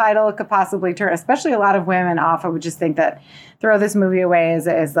the title could possibly turn, especially a lot of women off. I would just think that throw this movie away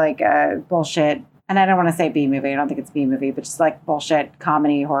is like a bullshit. And I don't want to say B movie. I don't think it's B movie, but just like bullshit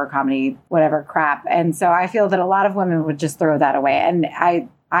comedy, horror comedy, whatever crap. And so I feel that a lot of women would just throw that away. And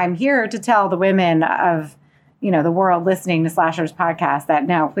I'm here to tell the women of, the world listening to Slashers podcast that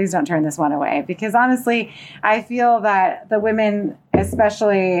no, please don't turn this one away. Because honestly, I feel that the women,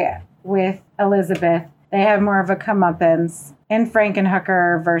 especially with Elizabeth, they have more of a comeuppance in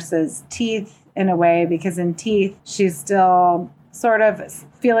Frankenhooker versus Teeth in a way, because in Teeth, she's still sort of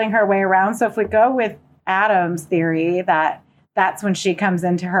feeling her way around. So if we go with Adam's theory that that's when she comes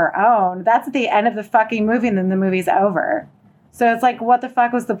into her own, that's at the end of the fucking movie and then the movie's over. So it's like, what the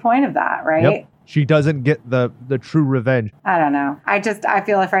fuck was the point of that, right? Yep. She doesn't get the true revenge. I don't know. I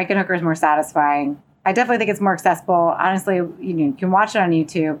feel like Frankenhooker is more satisfying. I definitely think it's more accessible. Honestly, you can watch it on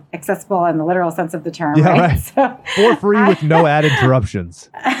YouTube. Accessible in the literal sense of the term, yeah, right? So, for free with no ad interruptions.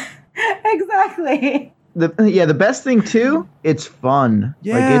 Exactly. The best thing too, it's fun.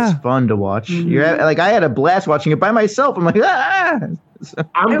 Yeah. Like, it's fun to watch. Mm-hmm. I had a blast watching it by myself. I'm like, I'm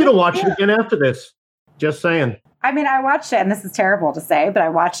gonna watch it again after this. Just saying. I mean, I watched it, and this is terrible to say, but I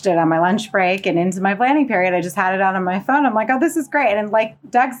watched it on my lunch break and into my planning period. I just had it on my phone. I'm like, oh, this is great. And like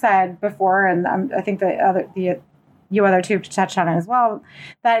Doug said before, and I think you other two touched on it as well,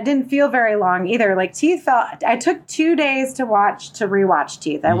 that it didn't feel very long either. Like Teeth I took 2 days to rewatch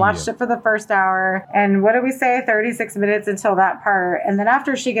Teeth. I watched it for the first hour, and what did we say, 36 minutes until that part. And then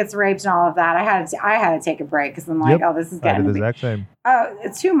after she gets raped and all of that, I had to take a break because I'm like, oh, this is getting the exact same. Oh,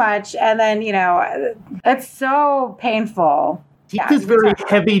 it's too much. And then, it's so painful. Teeth is very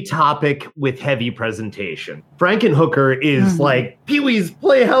heavy topic with heavy presentation. Frankenhooker is like Pee-wee's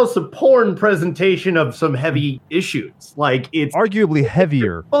Playhouse of Porn presentation of some heavy issues. Like, it's arguably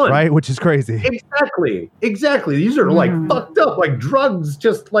heavier, right? Which is crazy. Exactly. These are like fucked up, like drugs,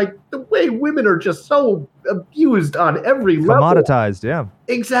 just like the way women are just so abused on every level. Commoditized, yeah.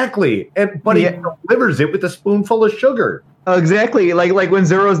 Exactly. But he delivers it with a spoonful of sugar. Exactly. Like when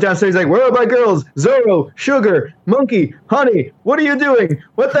Zorro's downstairs, like, where are my girls? Zorro, sugar, monkey, honey, what are you doing?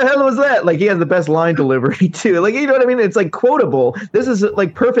 What the hell was that? Like, he has the best line delivery, too. Like, you know what I mean? It's like quotable. This is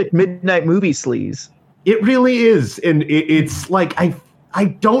like perfect midnight movie sleaze. It really is. And it's like, I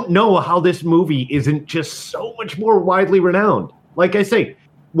don't know how this movie isn't just so much more widely renowned. Like I say,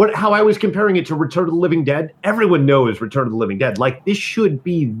 how I was comparing it to Return of the Living Dead, everyone knows Return of the Living Dead. Like, this should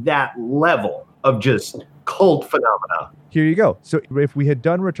be that level of just cult phenomena. Here you go. So if we had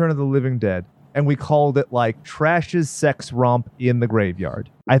done Return of the Living Dead and we called it like Trash's sex romp in the graveyard,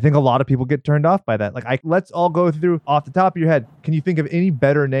 I think a lot of people get turned off by that. Like, let's all go through off the top of your head. Can you think of any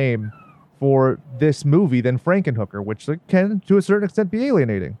better name for this movie than Frankenhooker, which can, to a certain extent, be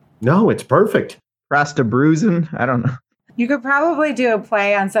alienating? No, it's perfect. Rasta bruising? I don't know. You could probably do a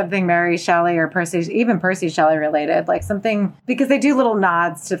play on something Mary Shelley or even Percy Shelley related, like something, because they do little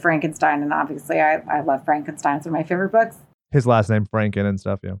nods to Frankenstein, and obviously I love Frankenstein. It's one of my favorite books. His last name Franken and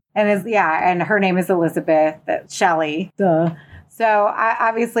stuff, yeah. And and her name is Elizabeth Shelley. Duh. So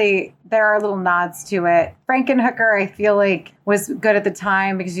obviously there are little nods to it. Frankenhooker, I feel like, was good at the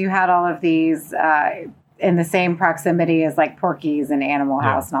time because you had all of these in the same proximity as like Porky's and Animal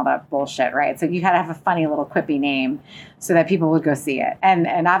House and all that bullshit, right? So you had to have a funny little quippy name so that people would go see it.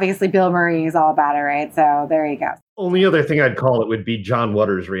 And obviously Bill Murray is all about it, right? So there you go. Only other thing I'd call it would be John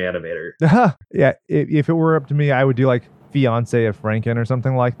Waters' Reanimator. Yeah, if it were up to me, I would do like Fiance of Franken or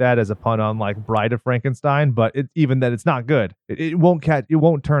something like that as a pun on like Bride of Frankenstein, but even that it's not good. It won't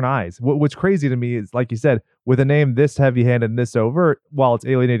turn eyes. What's crazy to me is, like you said, with a name this heavy-handed and this overt, while it's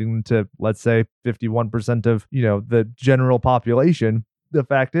alienating to, let's say, 51% of, the general population, the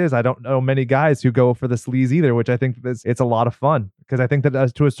fact is I don't know many guys who go for the sleaze either, which I think it's a lot of fun, because I think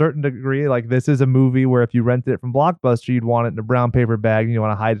that to a certain degree, like, this is a movie where if you rented it from Blockbuster, you'd want it in a brown paper bag and you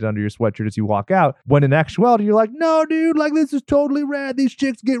want to hide it under your sweatshirt as you walk out, when in actuality you're like, no dude, like, this is totally rad. These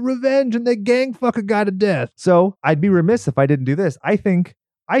chicks get revenge and they gang fuck a guy to death. So I'd be remiss if I didn't do this. I think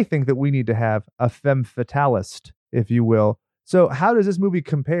that we need to have a femme fatalist, if you will. So how does this movie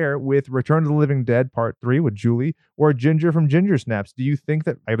compare with Return of the Living Dead Part 3 with Julie, or Ginger from Ginger Snaps? Do you think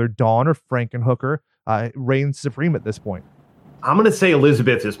that either Dawn or Frankenhooker reigns supreme at this point? I'm going to say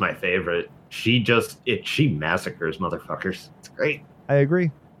Elizabeth is my favorite. She massacres motherfuckers. It's great. I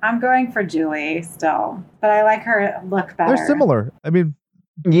agree. I'm going for Julie still, but I like her look better. They're similar. I mean...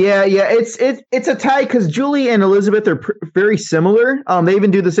 Yeah, it's a tie because Julie and Elizabeth are very similar. They even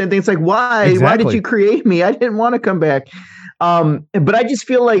do the same thing. It's like, why? Exactly. Why did you create me? I didn't want to come back. But I just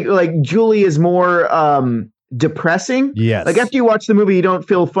feel like Julie is more depressing. Yes. Like, after you watch the movie, you don't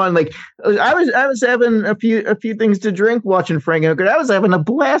feel fun. Like, I was having a few things to drink watching Frankenhooker. I was having a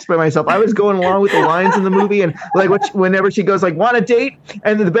blast by myself. I was going along with the lines in the movie, and like whenever she goes like, want a date?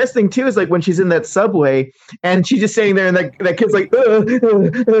 And the best thing too is like when she's in that subway and she's just sitting there and that kid's like,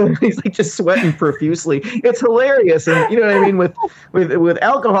 he's like just sweating profusely. It's hilarious, and you know what I mean, with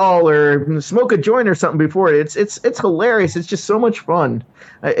alcohol or smoke a joint or something before it. It's hilarious. It's just so much fun.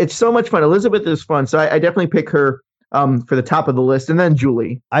 It's so much fun. Elizabeth is fun, so I definitely pick her for the top of the list, and then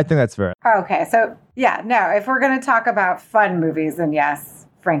Julie. I think that's fair. Okay, so yeah, no, if we're going to talk about fun movies, then yes,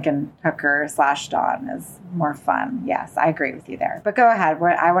 Frankenhooker / Dawn is more fun. Yes, I agree with you there. But go ahead.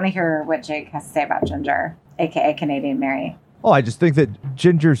 I want to hear what Jake has to say about Ginger, aka Canadian Mary. Oh, I just think that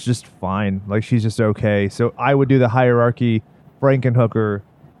Ginger's just fine. Like, she's just okay. So I would do the hierarchy: Frankenhooker,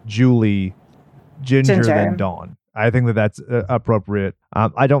 Julie, Ginger. Then Dawn. I think that that's appropriate.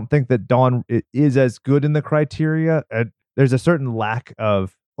 I don't think that Dawn is as good in the criteria. There's a certain lack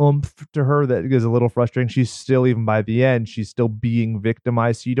of oomph to her that is a little frustrating. She's still, even by the end, she's still being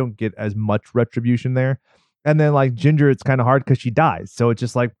victimized, so you don't get as much retribution there. And then like Ginger, it's kind of hard because she dies, so it's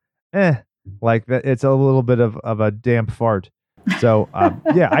just like, like that. It's a little bit of a damp fart. So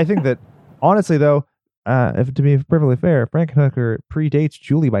yeah, I think that honestly though, if to be perfectly fair, Frankenhooker predates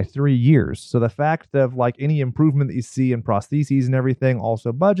Julie by 3 years. So the fact of like any improvement that you see in prostheses and everything,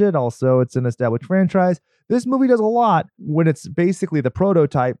 also budget, also it's an established franchise. This movie does a lot when it's basically the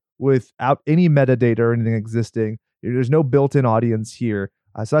prototype without any metadata or anything existing. There's no built-in audience here.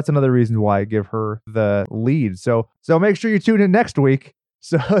 So that's another reason why I give her the lead. So make sure you tune in next week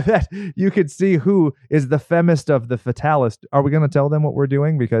so that you can see who is the femist of the fatalist. Are we going to tell them what we're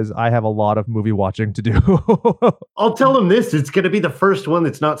doing? Because I have a lot of movie watching to do. I'll tell them this. It's going to be the first one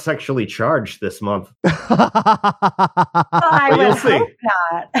that's not sexually charged this month. I would hope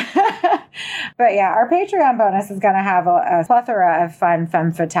not. But yeah, our Patreon bonus is going to have a plethora of fun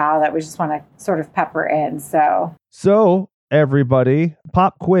femme fatale that we just want to sort of pepper in. So everybody,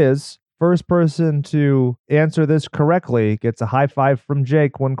 pop quiz. First person to answer this correctly gets a high five from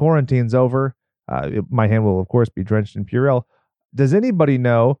Jake when quarantine's over. My hand will, of course, be drenched in Purell. Does anybody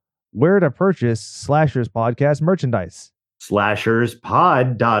know where to purchase Slashers Podcast merchandise?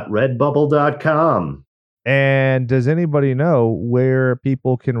 slasherspod.redbubble.com. And does anybody know where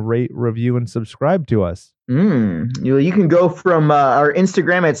people can rate, review, and subscribe to us? You can go from our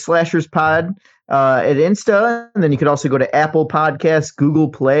Instagram at slasherspod at Insta, and then you could also go to Apple Podcasts, Google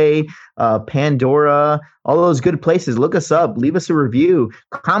Play, Pandora, all those good places. Look us up, leave us a review,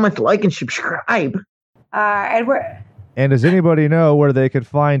 comment, like, and subscribe. And does anybody know where they could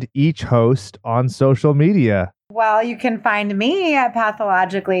find each host on social media? Well, you can find me at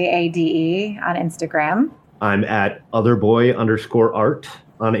pathologicallyade on Instagram. I'm at otherboy_art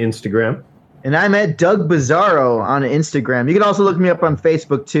on Instagram. And I'm at Doug Bizarro on Instagram. You can also look me up on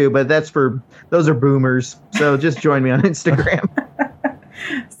Facebook too, but those are boomers. So just join me on Instagram.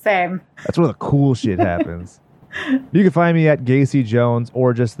 Same. That's where the cool shit happens. You can find me at Gacy Jones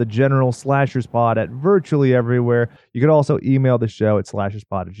or just the general Slashers Pod at virtually everywhere. You can also email the show at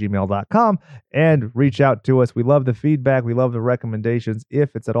slasherspod@gmail.com and reach out to us. We love the feedback. We love the recommendations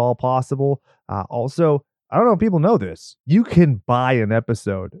if it's at all possible. Also, I don't know if people know this. You can buy an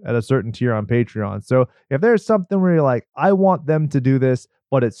episode at a certain tier on Patreon. So if there's something where you're like, I want them to do this,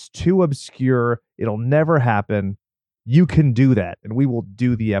 but it's too obscure, it'll never happen, you can do that and we will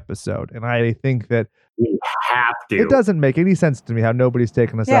do the episode. And I think that We have to. it doesn't make any sense to me how nobody's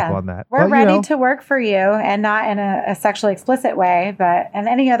taken us up on that. We're But, ready to work for you, and not in a sexually explicit way, but in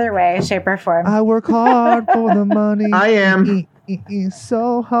any other way, shape, or form. I work hard for the money. I am.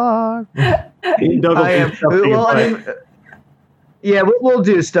 So hard. I am. Well, I mean, yeah, we'll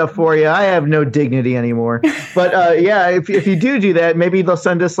do stuff for you. I have no dignity anymore. But yeah, if you do that, maybe they'll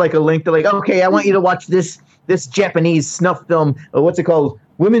send us like a link to like, okay, I want you to watch this Japanese snuff film. What's it called?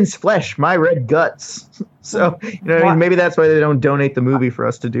 Women's Flesh, My Red Guts. So, you know what I mean? Maybe that's why they don't donate the movie for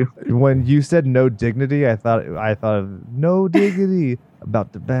us to do. When you said no dignity, I thought of no dignity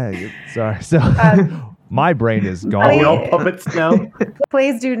about the bag. Sorry. So my brain is Are we gone. all puppets now?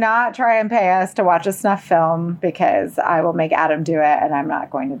 Please do not try and pay us to watch a snuff film, because I will make Adam do it, and I'm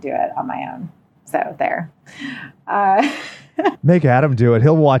not going to do it on my own. So there. Make Adam do it.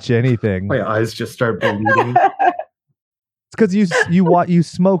 He'll watch anything. My eyes just start bleeding. It's because you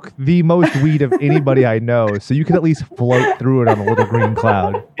smoke the most weed of anybody I know, so you can at least float through it on a little green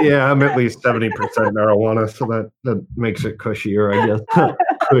cloud. Yeah, I'm at least 70% marijuana, so that makes it cushier, I guess.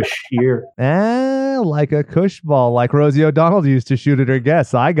 Cushier. Like a cush ball, like Rosie O'Donnell used to shoot at her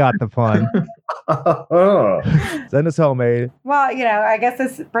guests. I got the pun. Send us homemade. Well, I guess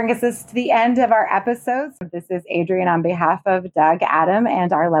this brings us to the end of our episodes. This is Adrian on behalf of Doug, Adam,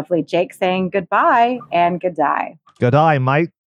 and our lovely Jake saying goodbye and good day. Good eye, mate.